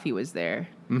new Buffy was there.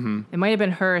 Mm-hmm. It might have been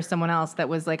her or someone else that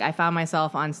was like, I found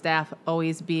myself on staff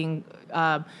always being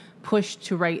pushed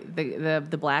to write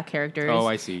the black characters. Oh,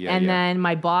 I see. Yeah, and then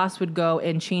my boss would go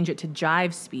and change it to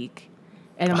Jive Speak.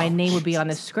 And then my name would be on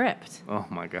the script. Oh,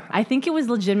 my God. I think it was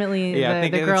legitimately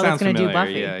the girl that's going to do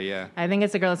Buffy. Yeah. I think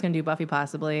it's the girl that's going to do Buffy,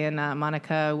 possibly, and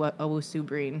Monica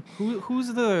Owusu-Breen.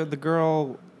 Who's the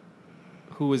girl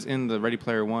who was in the Ready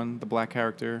Player One, the black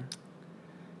character?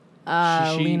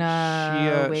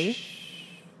 Lena Waithe?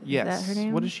 Yes. Is that her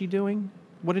name? What is she doing?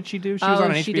 What did she do? She was on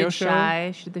an HBO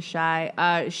show? She did The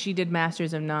Chi. She did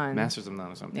Masters of None. Masters of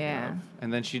None or something. Yeah.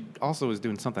 And then she also was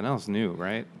doing something else new,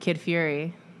 right? Kid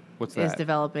Fury. What's that? Is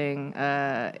developing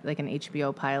like an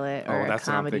HBO pilot or a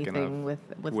comedy thing with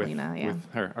Lena. Yeah.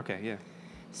 With her. Okay, yeah.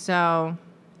 So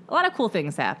a lot of cool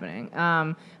things happening.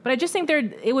 But I just think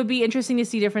it would be interesting to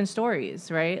see different stories,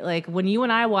 right? Like when you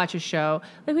and I watch a show,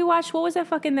 like we watched, what was that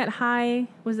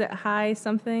High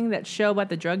something? That show about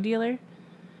the drug dealer?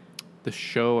 The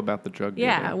show about the drug dealer?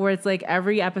 Yeah, where it's like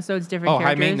every episode's different characters.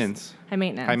 High Maintenance. High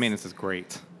Maintenance. High Maintenance is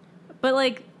great. But,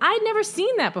 like, I'd never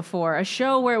seen that before. A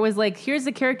show where it was like, here's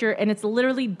the character, and it's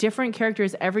literally different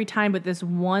characters every time, but this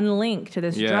one link to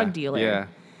this drug dealer. Yeah.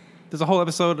 There's a whole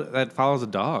episode that follows a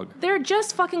dog. They're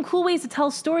just fucking cool ways to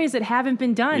tell stories that haven't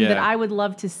been done that I would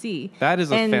love to see. That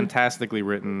is a fantastically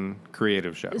written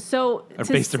creative show. So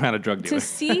based around a drug dealer. To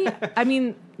see, I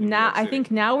mean, in New now York I City.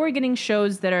 think now we're getting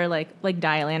shows that are like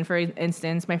Dialand, for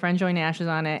instance. My friend Joy Nash is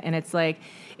on it, and it's like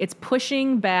it's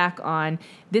pushing back on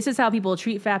this is how people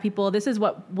treat fat people. This is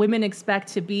what women expect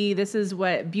to be. This is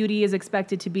what beauty is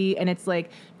expected to be, and it's like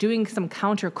doing some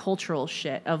countercultural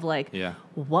shit of like,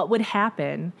 what would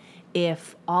happen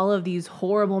if all of these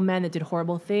horrible men that did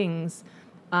horrible things,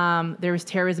 there was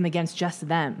terrorism against just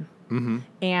them. Mm-hmm.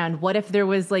 And what if there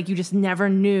was like you just never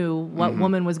knew what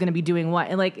woman was going to be doing what,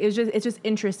 and like it's just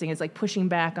interesting. It's like pushing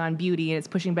back on beauty, and it's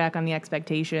pushing back on the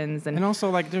expectations, and also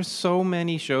like there's so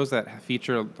many shows that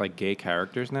feature like gay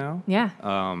characters now. Yeah.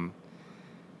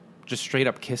 Just straight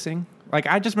up kissing. Like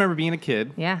I just remember being a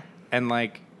kid. Yeah. And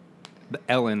like the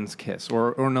Ellen's kiss,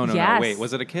 or no, wait,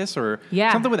 was it a kiss or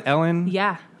something with Ellen?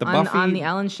 Yeah. The Buffy on the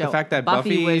Ellen show. The fact that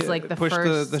Buffy was like the pushed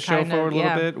first the show forward a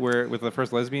little bit, yeah. with the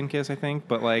first lesbian kiss, I think.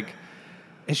 But like,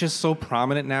 it's just so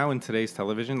prominent now in today's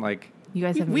television. Like, you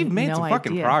guys we've made no some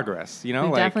fucking idea. progress. You know,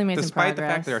 We've like definitely made some despite the fact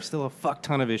progress. there are still a fuck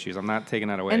ton of issues. I'm not taking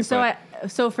that away. And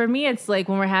so for me, it's like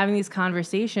when we're having these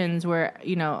conversations where,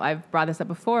 you know, I've brought this up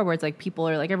before, where it's like people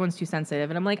are like, everyone's too sensitive.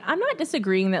 And I'm like, I'm not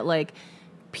disagreeing that like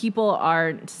people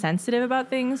are sensitive about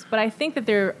things, but I think that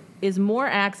there is more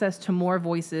access to more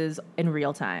voices in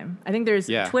real time. I think there's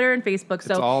Twitter and Facebook.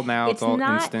 So it's all now. It's all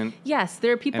instant. Yes,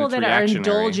 there are people that are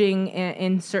indulging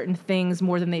in certain things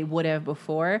more than they would have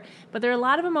before. But there are a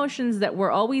lot of emotions that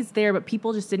were always there, but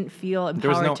people just didn't feel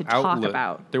empowered to talk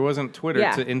about. There wasn't Twitter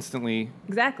to instantly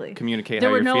communicate. There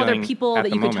how were you're no other feeling people at that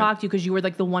the you could moment. talk to because you were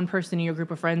like the one person in your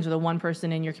group of friends or the one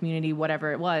person in your community,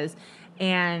 whatever it was,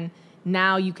 and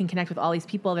now you can connect with all these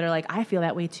people that are like, I feel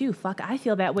that way too. Fuck, I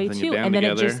feel that way too. And then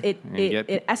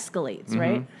it escalates,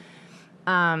 right?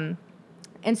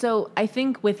 And so I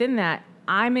think within that,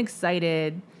 I'm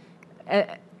excited.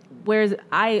 Whereas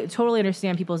I totally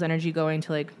understand people's energy going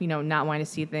to like, you know, not wanting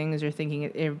to see things or thinking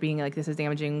it being like, this is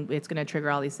damaging. It's going to trigger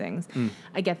all these things.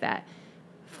 I get that.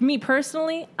 For me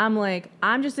personally, I'm like,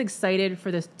 I'm just excited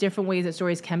for the different ways that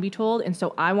stories can be told. And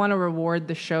so I want to reward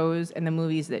the shows and the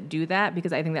movies that do that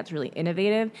because I think that's really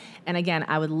innovative. And again,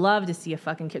 I would love to see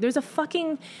there's a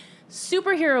fucking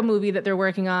superhero movie that they're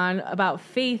working on about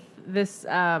Faith, this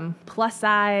plus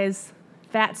size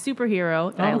fat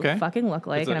superhero that I fucking look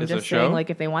like. And I'm just saying, like,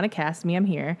 if they want to cast me, I'm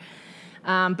here.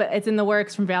 But it's in the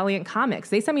works from Valiant Comics.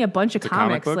 They sent me a bunch of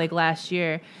comics like last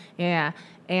year. Yeah.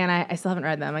 And I still haven't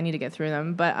read them. I need to get through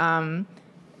them.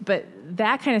 But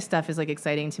that kind of stuff is like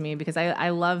exciting to me because I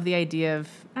love the idea of,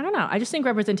 I don't know, I just think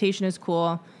representation is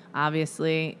cool,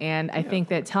 obviously. And I think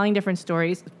that telling different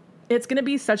stories, it's going to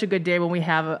be such a good day when we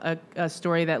have a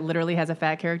story that literally has a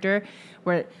fat character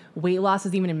where weight loss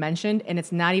is even mentioned and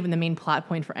it's not even the main plot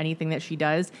point for anything that she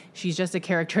does. She's just a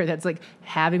character that's like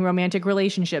having romantic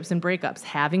relationships and breakups,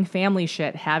 having family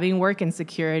shit, having work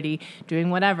insecurity,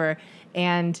 doing whatever.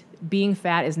 And being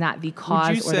fat is not the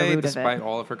cause or the root of it. Despite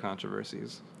all of her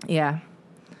controversies? Yeah.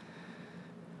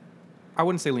 I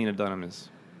wouldn't say Lena Dunham is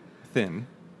thin.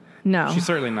 No. She's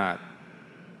certainly not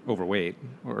overweight,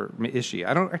 or is she?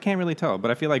 I can't really tell,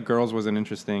 but I feel like Girls was an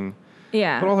interesting.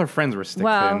 Yeah. But all her friends were stick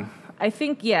thin. I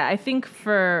think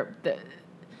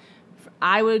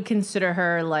I would consider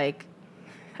her like,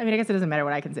 I mean, I guess it doesn't matter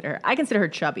what I consider her. I consider her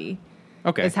chubby.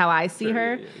 Okay. Is how I see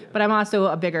her. Yeah. But I'm also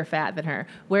a bigger fat than her.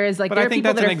 Whereas, like, there are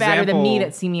people that are fatter than me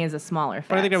that see me as a smaller fat.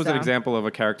 But I think that was an example of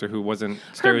a character who wasn't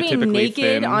stereotypically her being naked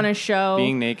thin, on a show.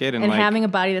 Being naked and like, having a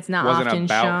body that's not often shown. Wasn't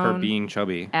about her being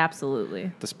chubby.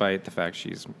 Absolutely. Despite the fact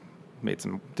she's made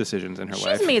some decisions in her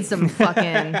life. She's made some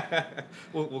fucking...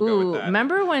 we'll go with that.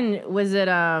 Remember when... Was it...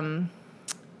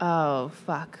 Oh,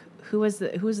 fuck. Who was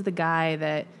the guy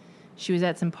that she was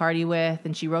at some party with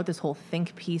and she wrote this whole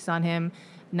think piece on him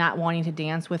not wanting to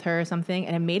dance with her or something,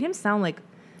 and it made him sound like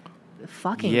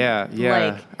fucking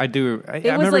like, I do. I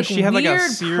remember like she had like a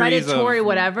weird, series predatory of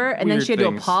whatever, and then she had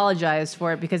things. to apologize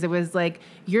for it because it was like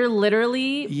you're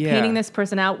literally painting this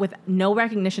person out with no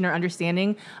recognition or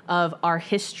understanding of our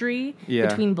history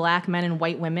between black men and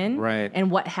white women, right?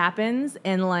 And what happens,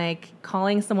 and like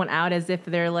calling someone out as if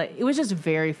they're like, it was just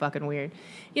very fucking weird.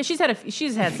 Yeah, she's had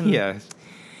some.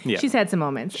 Yeah, she's had some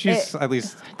moments. She's at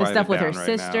least the stuff with her right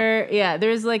sister. Now. Yeah,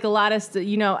 there's like a lot of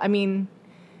I mean.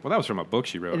 Well, that was from a book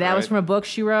she wrote. That was from a book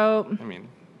she wrote. I mean,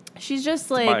 she's just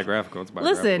like biographical. It's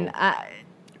biographical. Listen,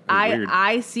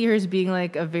 I see her as being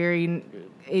like a very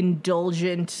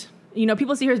indulgent.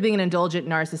 People see her as being an indulgent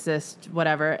narcissist,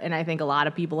 whatever, and I think a lot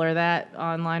of people are that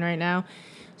online right now.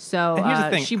 So and here's the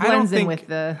thing. she blends in with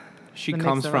the. She the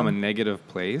comes mix from of a negative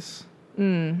place.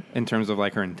 in terms of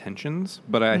like her intentions.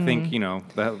 But I think, you know,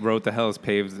 the road to hell is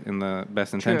paved in the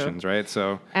best intentions, right?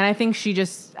 So, and I think she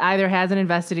just either hasn't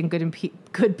invested in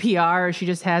good PR, or she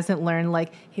just hasn't learned,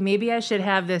 like, hey, maybe I should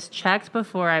have this checked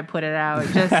before I put it out.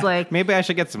 Just like maybe I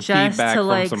should get some feedback from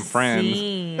like, some friends.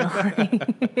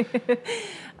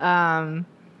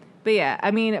 But yeah, I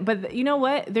mean, but you know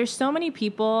what? There's so many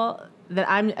people that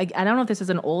I don't know if this is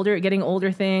getting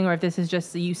older thing, or if this is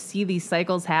just you see these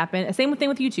cycles happen. Same thing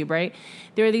with YouTube, right?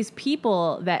 There are these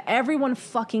people that everyone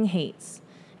fucking hates.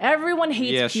 Everyone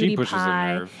hates PewDiePie. She pushes a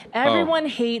nerve. Everyone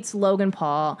hates Logan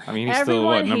Paul. I mean, he's still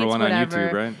number one on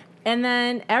YouTube, right? And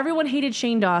then everyone hated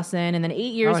Shane Dawson, and then 8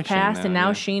 years passed, and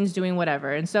now Shane's doing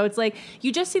whatever. And so it's like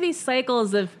you just see these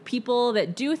cycles of people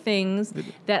that do things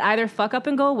that either fuck up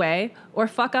and go away, or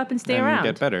fuck up and stay around,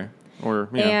 get better, or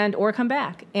or come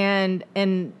back. And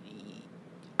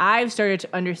I've started to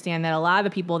understand that a lot of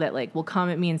the people that like will come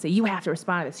at me and say, "You have to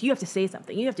respond to this. You have to say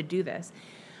something. You have to do this,"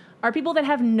 are people that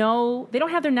they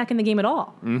don't have their neck in the game at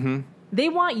all. Mm-hmm. They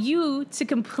want you to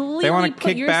completely They want to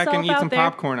to kick back and eat some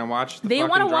popcorn and watch the They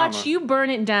want to watch you burn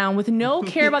it down with no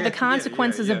care about the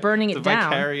consequences of burning it down.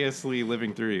 Vicariously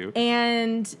living through you.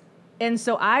 And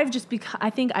so I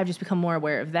think I've just become more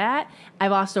aware of that.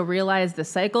 I've also realized the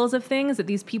cycles of things, that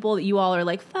these people that you all are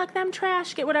like, fuck them,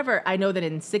 trash, get whatever. I know that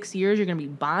in 6 years you're going to be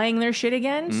buying their shit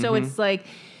again. Mm-hmm. So it's like,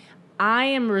 I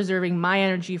am reserving my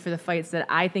energy for the fights that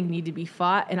I think need to be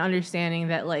fought, and understanding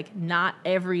that like not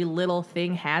every little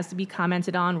thing has to be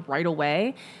commented on right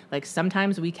away. Like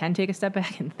sometimes we can take a step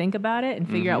back and think about it and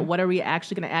figure out what are we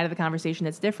actually going to add to the conversation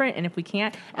that's different. And if we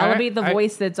can't, elevate the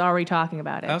voice that's already talking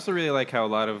about it. I also really like how a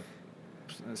lot of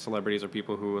celebrities or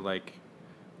people who like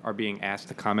are being asked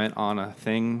to comment on a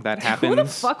thing that happens. Who the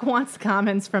fuck wants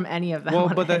comments from any of them? Well,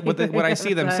 but what I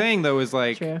see them saying though is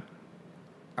like,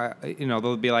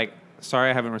 they'll be like,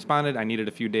 sorry, I haven't responded. I needed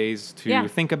a few days to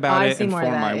think about it and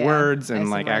form my words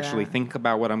and like actually think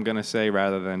about what I'm going to say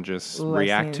rather than just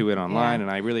react to it online.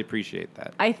 And I really appreciate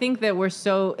that. I think that we're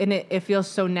it feels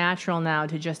so natural now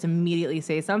to just immediately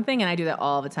say something. And I do that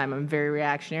all the time. I'm very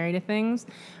reactionary to things.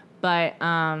 But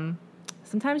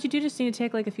sometimes you do just need to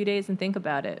take like a few days and think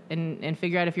about it and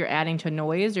figure out if you're adding to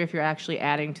noise or if you're actually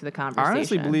adding to the conversation. I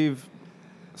honestly believe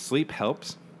sleep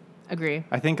helps. Agree.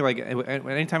 I think like at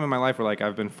any time in my life where like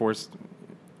I've been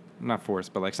not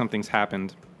forced, but like something's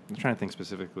happened. I'm trying to think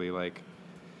specifically. Like,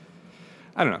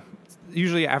 I don't know.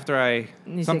 Usually after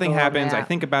something happens, I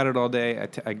think about it all day.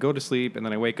 I go to sleep and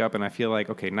then I wake up and I feel like,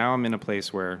 okay, now I'm in a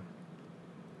place where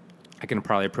I can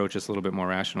probably approach this a little bit more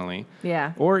rationally.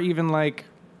 Yeah. Or even like,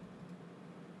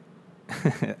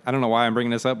 I don't know why I'm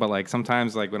bringing this up, but like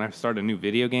sometimes like when I start a new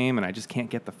video game and I just can't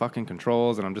get the fucking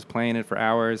controls and I'm just playing it for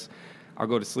hours, I'll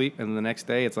go to sleep, and the next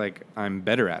day it's like I'm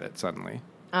better at it suddenly.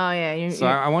 Oh yeah. So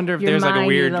I wonder if there's like a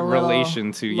weird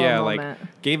relation to like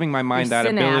giving my mind that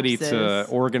ability to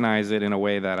organize it in a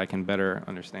way that I can better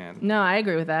understand. No, I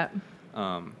agree with that.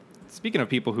 Speaking of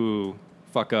people who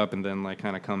fuck up and then like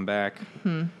kind of come back,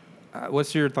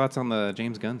 what's your thoughts on the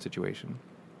James Gunn situation?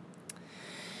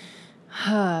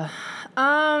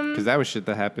 Because that was shit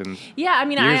that happened. Yeah, I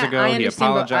mean, years ago. He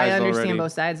apologized I understand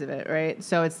both sides of it, right?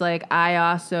 So it's like I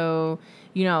also,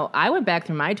 I went back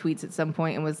through my tweets at some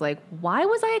point and was like, why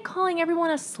was I calling everyone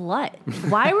a slut?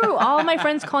 Why were all my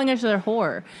friends calling each other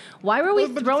whore? Why were we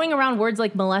throwing around words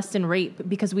like molest and rape?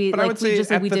 Because we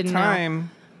didn't know.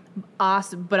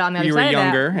 Awesome, but on the other side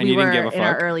of that, we were in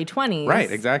our early 20s.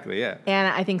 Right, exactly, yeah. And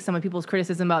I think some of people's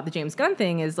criticism about the James Gunn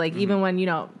thing is like, even when,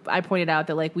 I pointed out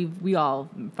that like we all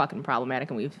fucking problematic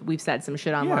and we've said some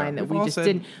shit online that we just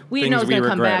didn't, we didn't know it was going to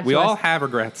come back to us. We all have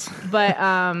regrets. But,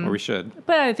 or we should.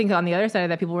 But I think on the other side of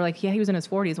that, people were like, yeah, he was in his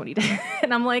 40s when he did.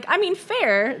 And I'm like, I mean,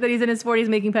 fair that he's in his 40s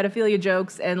making pedophilia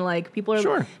jokes and like people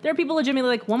are, there are people legitimately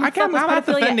like, when the fuck was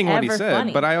pedophilia defending what he said,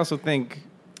 funny? But I also think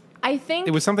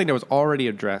it was something that was already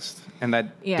addressed and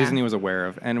that Disney was aware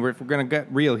of. And if we're going to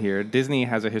get real here, Disney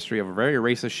has a history of very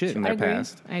racist shit in their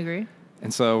past. I agree.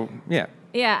 And so, yeah.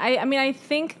 Yeah, I mean, I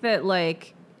think that,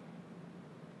 like,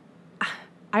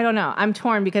 I don't know. I'm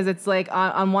torn because it's like,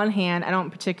 on one hand, I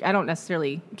don't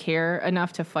necessarily care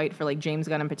enough to fight for, like, James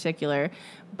Gunn in particular.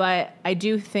 But I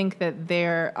do think that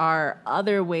there are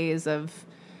other ways of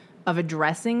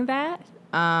addressing that,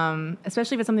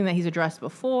 especially if it's something that he's addressed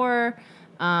before.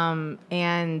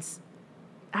 And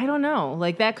I don't know,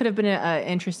 like that could have been an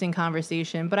interesting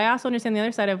conversation, but I also understand the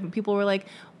other side of people were like,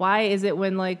 why is it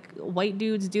when like white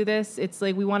dudes do this, it's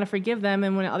like, we want to forgive them.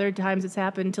 And when other times it's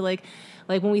happened to like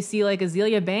when we see like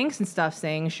Azealia Banks and stuff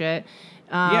saying shit,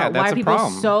 Yeah, that's why are a people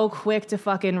problem. so quick to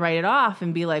fucking write it off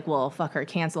and be like, well, fuck her,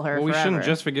 cancel her Well, we forever? shouldn't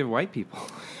just forgive white people.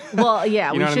 Well, yeah,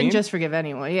 You we know what I shouldn't mean? just forgive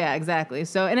anyone. Yeah, exactly.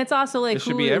 So, and it's also like It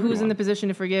should be who's in everyone. the position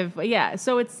to forgive. Yeah,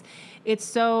 so it's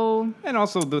so. And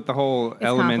also the whole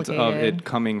element of complicated. it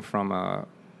coming from a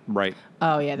right.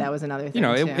 Oh yeah, that was another thing. You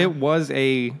know, too. it was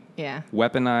a Yeah.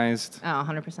 weaponized Oh,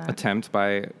 100%. attempt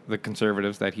by the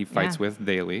conservatives that he fights Yeah. with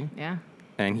daily. Yeah.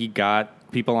 And he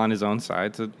got people on his own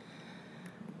side to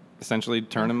essentially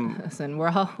turn him. Listen, we're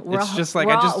all It's just like,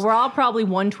 we're all probably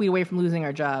one tweet away from losing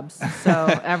our jobs. So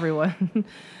everyone.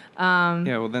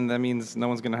 Yeah, well, then that means no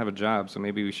one's going to have a job. So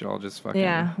maybe we should all just fucking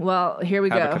Yeah. Well, here we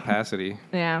have go. a capacity.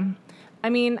 Yeah. I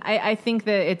mean, I think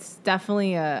that it's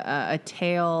definitely a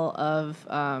tale of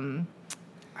I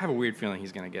have a weird feeling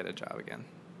he's going to get a job again.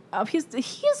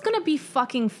 he's gonna be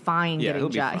fucking fine Yeah, getting he'll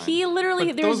be job. fine. He literally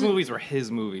But there's those movies were his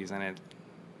movies, and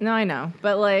no, I know,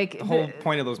 but like the whole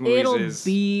point of those movies it'll is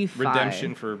be fine.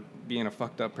 redemption for being a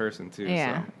fucked up person too.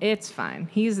 Yeah, So. it's fine.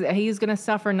 He's gonna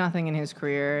suffer nothing in his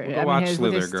career. We'll go watch with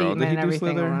Slither, his girl. statement Did he and do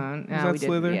everything Slither? alone. Was Yeah, that we did.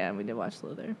 Slither? Yeah, we did watch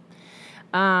Slither.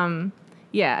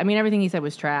 Yeah, I mean everything he said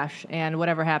was trash, and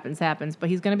whatever happens, happens. But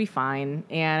he's gonna be fine.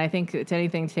 And I think it's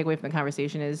anything to take away from the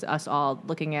conversation is us all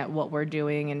looking at what we're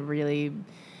doing and really,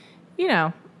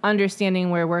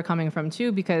 understanding where we're coming from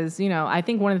too. Because I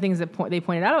think one of the things that they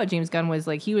pointed out about James Gunn was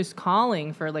like he was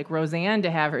calling for like Roseanne to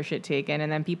have her shit taken,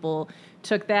 and then people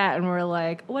took that and were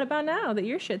like, what about now that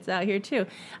your shit's out here too?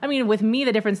 I mean, with me,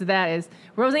 the difference of that is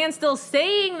Roseanne's still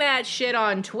saying that shit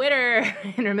on Twitter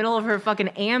in the middle of her fucking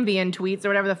Ambien tweets or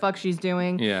whatever the fuck she's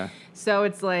doing. Yeah. So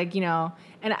it's like,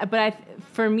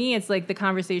 for me, it's like the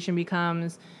conversation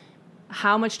becomes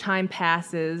how much time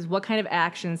passes, what kind of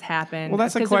actions happen. Well,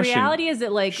 that's a because question. the reality is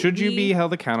that like should you be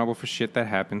held accountable for shit that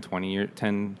happened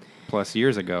 10 plus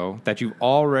years ago that you've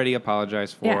already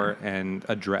apologized for and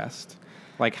addressed?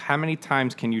 Like, how many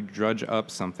times can you drudge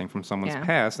up something from someone's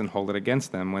past and hold it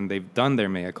against them when they've done their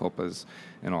mea culpas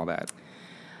and all that?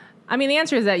 I mean, the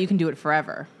answer is that you can do it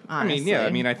forever, honestly.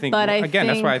 I think, but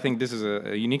that's why I think this is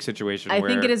a unique situation where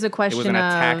think it is a question it was an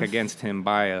attack of- against him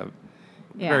by a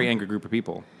very angry group of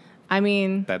people I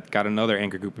mean, that got another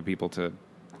angry group of people to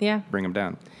yeah. bring him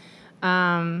down.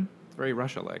 It's very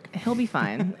Russia-like. He'll be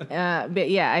fine. But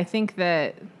yeah, I think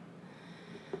that,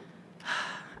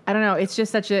 I don't know, it's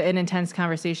just such an intense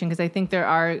conversation because I think there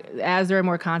are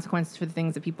more consequences for the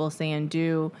things that people say and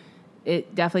do,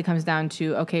 it definitely comes down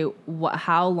to, okay,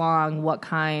 how long, what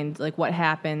kind, like what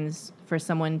happens for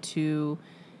someone to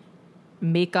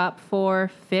make up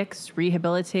for, fix,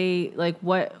 rehabilitate, like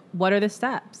what are the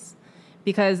steps?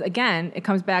 Because again, it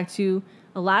comes back to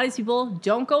a lot of these people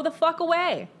don't go the fuck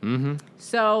away. Mm-hmm.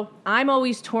 So I'm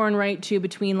always torn right too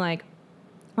between like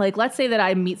let's say that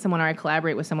I meet someone or I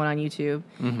collaborate with someone on YouTube,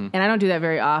 Mm-hmm. and I don't do that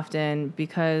very often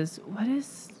because what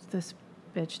is this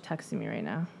bitch texting me right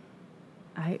now?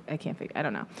 I can't figure. I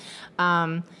don't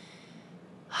know.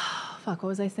 Fuck, what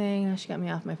was I saying? She got me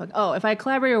off my fuck. Oh, if I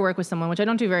collaborate or work with someone, which I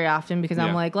don't do very often because I'm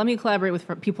Yeah. like, let me collaborate with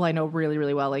people I know really,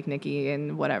 really well, like Nikki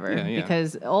and whatever. Yeah, yeah.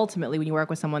 Because ultimately, when you work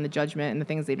with someone, the judgment and the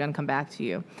things they've done come back to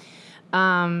you.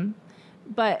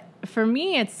 But for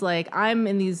me, it's like I'm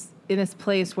in this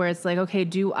place where it's like, okay,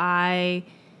 is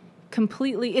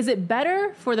it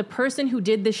better for the person who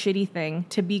did the shitty thing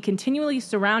to be continually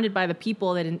surrounded by the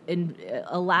people that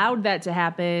allowed that to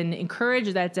happen,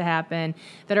 encouraged that to happen,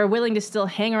 that are willing to still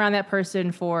hang around that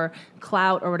person for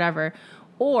clout or whatever?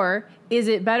 Or is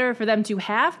it better for them to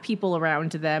have people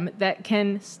around them that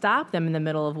can stop them in the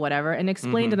middle of whatever and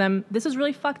explain to them, this is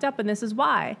really fucked up and this is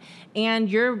why. And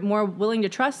you're more willing to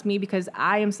trust me because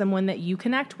I am someone that you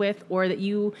connect with or that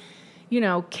you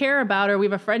care about, or we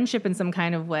have a friendship in some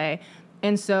kind of way.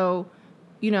 And so,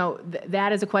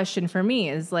 that is a question for me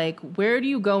is like, where do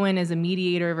you go in as a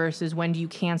mediator versus when do you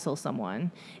cancel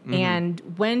someone? Mm-hmm. And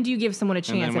when do you give someone a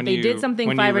chance? If they did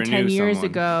something 5 or 10 years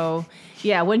ago,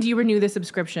 when do you renew the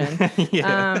subscription?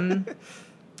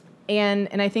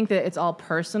 And I think that it's all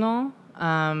personal.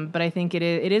 But I think it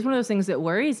is one of those things that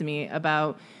worries me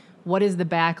about what is the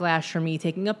backlash for me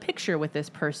taking a picture with this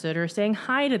person or saying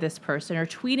hi to this person or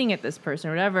tweeting at this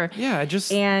person or whatever. Yeah, I'm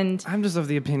just of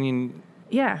the opinion.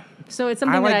 Yeah. So it's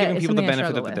something I like that giving people the benefit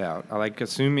of the with. doubt. I like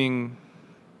assuming,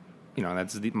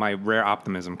 that's my rare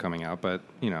optimism coming out. But,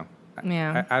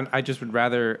 Yeah. I just would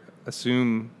rather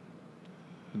assume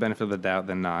the benefit of the doubt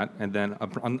than not, and then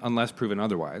unless proven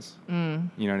otherwise. You know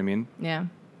what I mean? Yeah.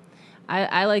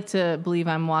 I like to believe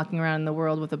I'm walking around in the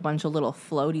world with a bunch of little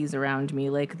floaties around me,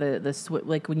 like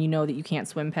like when you know that you can't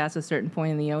swim past a certain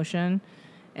point in the ocean,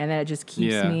 and then it just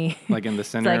keeps me like in the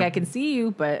center. It's like I can see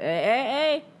you, but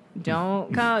hey,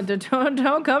 Don't come.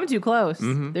 Don't come too close.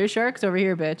 Mm-hmm. There's sharks over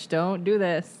here, bitch. Don't do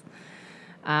this.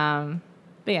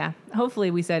 But yeah, hopefully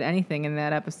we said anything in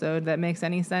that episode that makes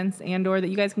any sense, and/or that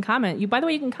you guys can comment. By the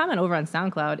way, you can comment over on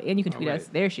SoundCloud, and you can tweet us.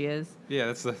 There she is. Yeah,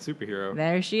 that's the superhero.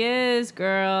 There she is,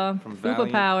 girl. From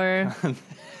Fupa Power.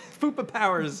 Fupa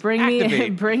Powers. Bring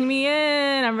activate. me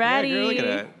in. I'm ready. Yeah, girl, look at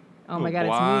that. Oh my God,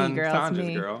 blonde it's me, girl. Tanjas, It's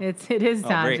me. girl. It is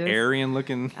Tanjas. Very Aryan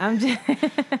looking. I'm just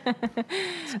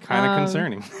It's kind of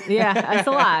concerning. Yeah, that's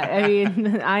a lot. I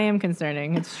mean, I am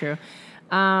concerning. It's true.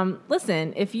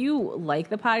 Listen, if you like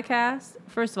the podcast,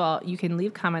 first of all, you can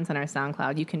leave comments on our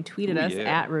SoundCloud. You can tweet at us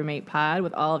at Roommate Pod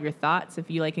with all of your thoughts.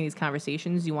 If you like any of these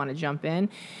conversations, you want to jump in.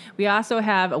 We also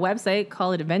have a website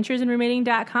called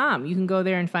adventuresinroommating.com. You can go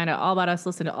there and find out all about us,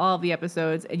 listen to all of the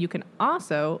episodes, and you can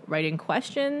also write in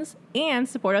questions and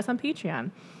support us on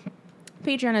Patreon.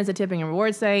 Patreon is a tipping and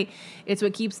reward site. It's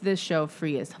what keeps this show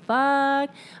free as fuck.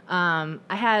 I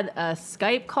had a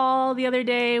Skype call the other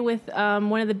day with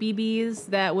one of the BBs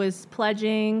that was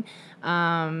pledging.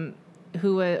 Wait.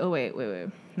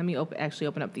 Let me actually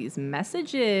open up these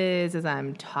messages as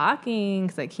I'm talking,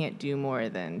 because I can't do more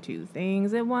than 2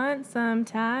 things at once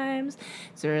sometimes.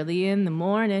 It's early in the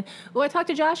morning. Oh, I talked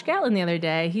to Josh Gatlin the other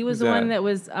day. He was the one that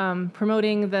was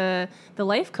promoting the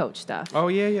life coach stuff. Oh,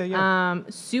 yeah.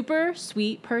 Super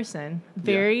sweet person.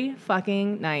 Very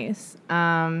fucking nice.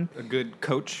 A good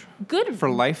coach. Good for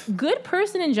life. Good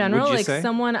person in general. Would you like say?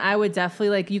 Someone I would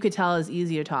definitely you could tell is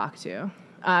easy to talk to.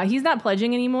 He's not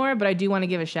pledging anymore, but I do want to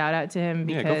give a shout out to him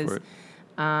because go for it.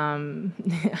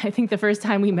 I think the first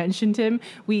time we mentioned him,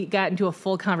 we got into a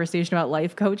full conversation about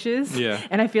life coaches. Yeah.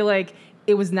 And I feel like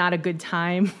it was not a good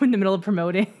time in the middle of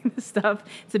promoting the stuff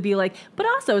to be like, but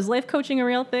also, is life coaching a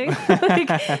real thing?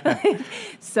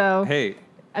 So, hey.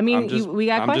 I mean, we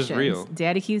got questions. Just real.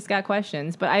 Daddy Keith's got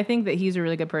questions, but I think that he's a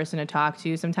really good person to talk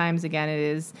to. Sometimes, again, it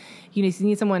is, you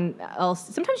need someone else.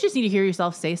 Sometimes you just need to hear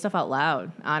yourself say stuff out loud,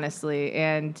 honestly,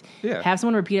 and have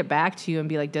someone repeat it back to you and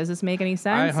be like, does this make any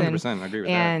sense? I 100% agree with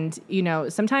that. And,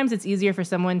 sometimes it's easier for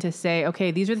someone to say,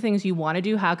 okay, these are the things you want to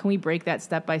do. How can we break that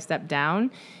step by step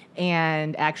down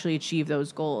and actually achieve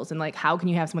those goals? And, how can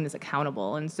you have someone that's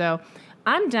accountable? And so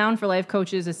I'm down for life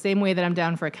coaches the same way that I'm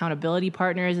down for accountability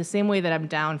partners, the same way that I'm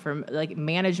down for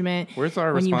management. Where's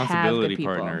our responsibility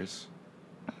partners?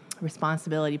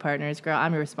 Responsibility partners, girl.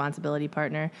 I'm a responsibility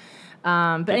partner.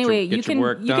 But anyway, you can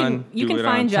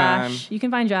find Josh. You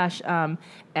can find Josh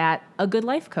at A Good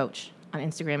Life Coach on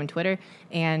Instagram and Twitter.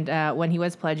 And when he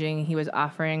was pledging, he was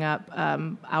offering up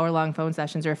hour-long phone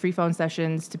sessions or free phone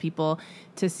sessions to people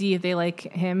to see if they like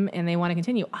him and they want to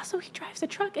continue. Also, he drives a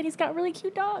truck and he's got really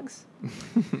cute dogs.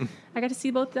 I got to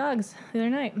see both dogs the other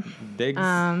night. Diggs.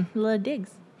 Little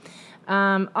Diggs.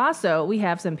 Also, we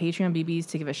have some Patreon BBs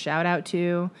to give a shout out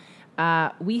to.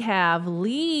 We have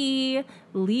Lee.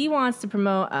 Lee wants to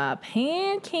promote a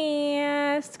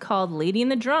pancast called Lady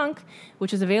and the Drunk,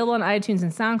 which is available on iTunes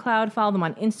and SoundCloud. Follow them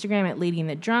on Instagram at Lady and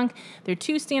the Drunk. They're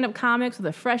 2 stand-up comics with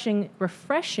a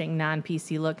refreshing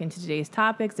non-PC look into today's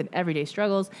topics and everyday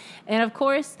struggles. And of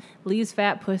course, Lee's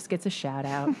Fat Puss gets a shout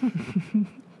out.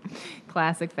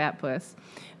 Classic Fat Puss.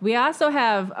 We also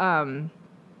have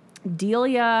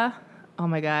Delia. Oh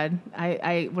my God.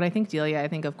 When I think Delia, I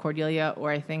think of Cordelia,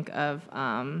 or I think of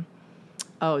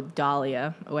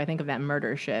Dahlia. Oh, I think of that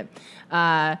murder shit.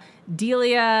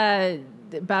 Delia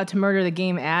about to murder the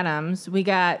game Adams. We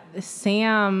got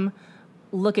Sam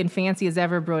looking fancy as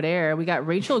ever, Brodair. We got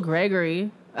Rachel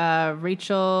Gregory.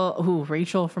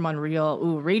 Rachel from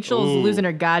Unreal. Rachel's losing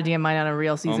her goddamn mind on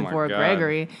Unreal season 4 of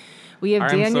Gregory. We have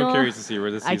Daniel. I'm so curious to see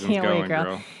where this season's going,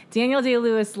 girl. Daniel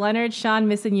Day-Lewis, Leonard, Sean,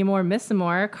 missing you more, miss some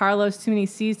more. Carlos, too many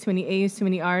C's, too many A's, too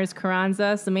many R's.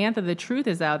 Carranza, Samantha, the truth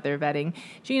is out there vetting.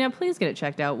 Gina, please get it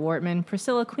checked out. Wortman,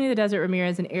 Priscilla, Queen of the Desert,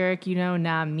 Ramirez, and Eric, me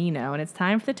know. And it's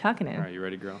time for the tucking in. All right, you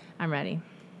ready, girl? I'm ready.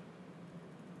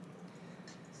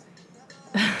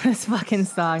 This fucking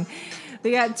song.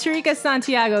 We got Tarika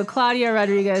Santiago, Claudia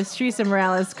Rodriguez, Teresa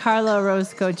Morales, Carlo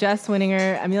Roscoe, Jess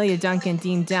Winninger, Amelia Duncan,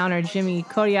 Dean Downer, Jimmy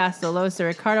Codiasto Losa,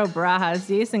 Ricardo Barajas,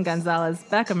 Jason Gonzalez,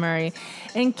 Becca Murray,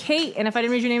 and Kate. And if I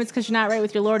didn't read your name, it's because you're not right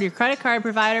with your Lord or your credit card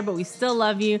provider, but we still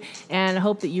love you and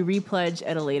hope that you repledge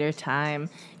at a later time.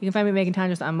 You can find me Megan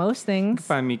Tondras on most things. You can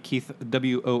find me Keith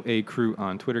WOA Crew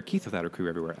on Twitter, Keith without a crew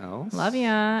everywhere else. Love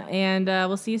ya, and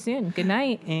we'll see you soon. Good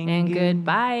night and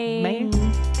goodbye.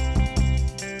 Bye.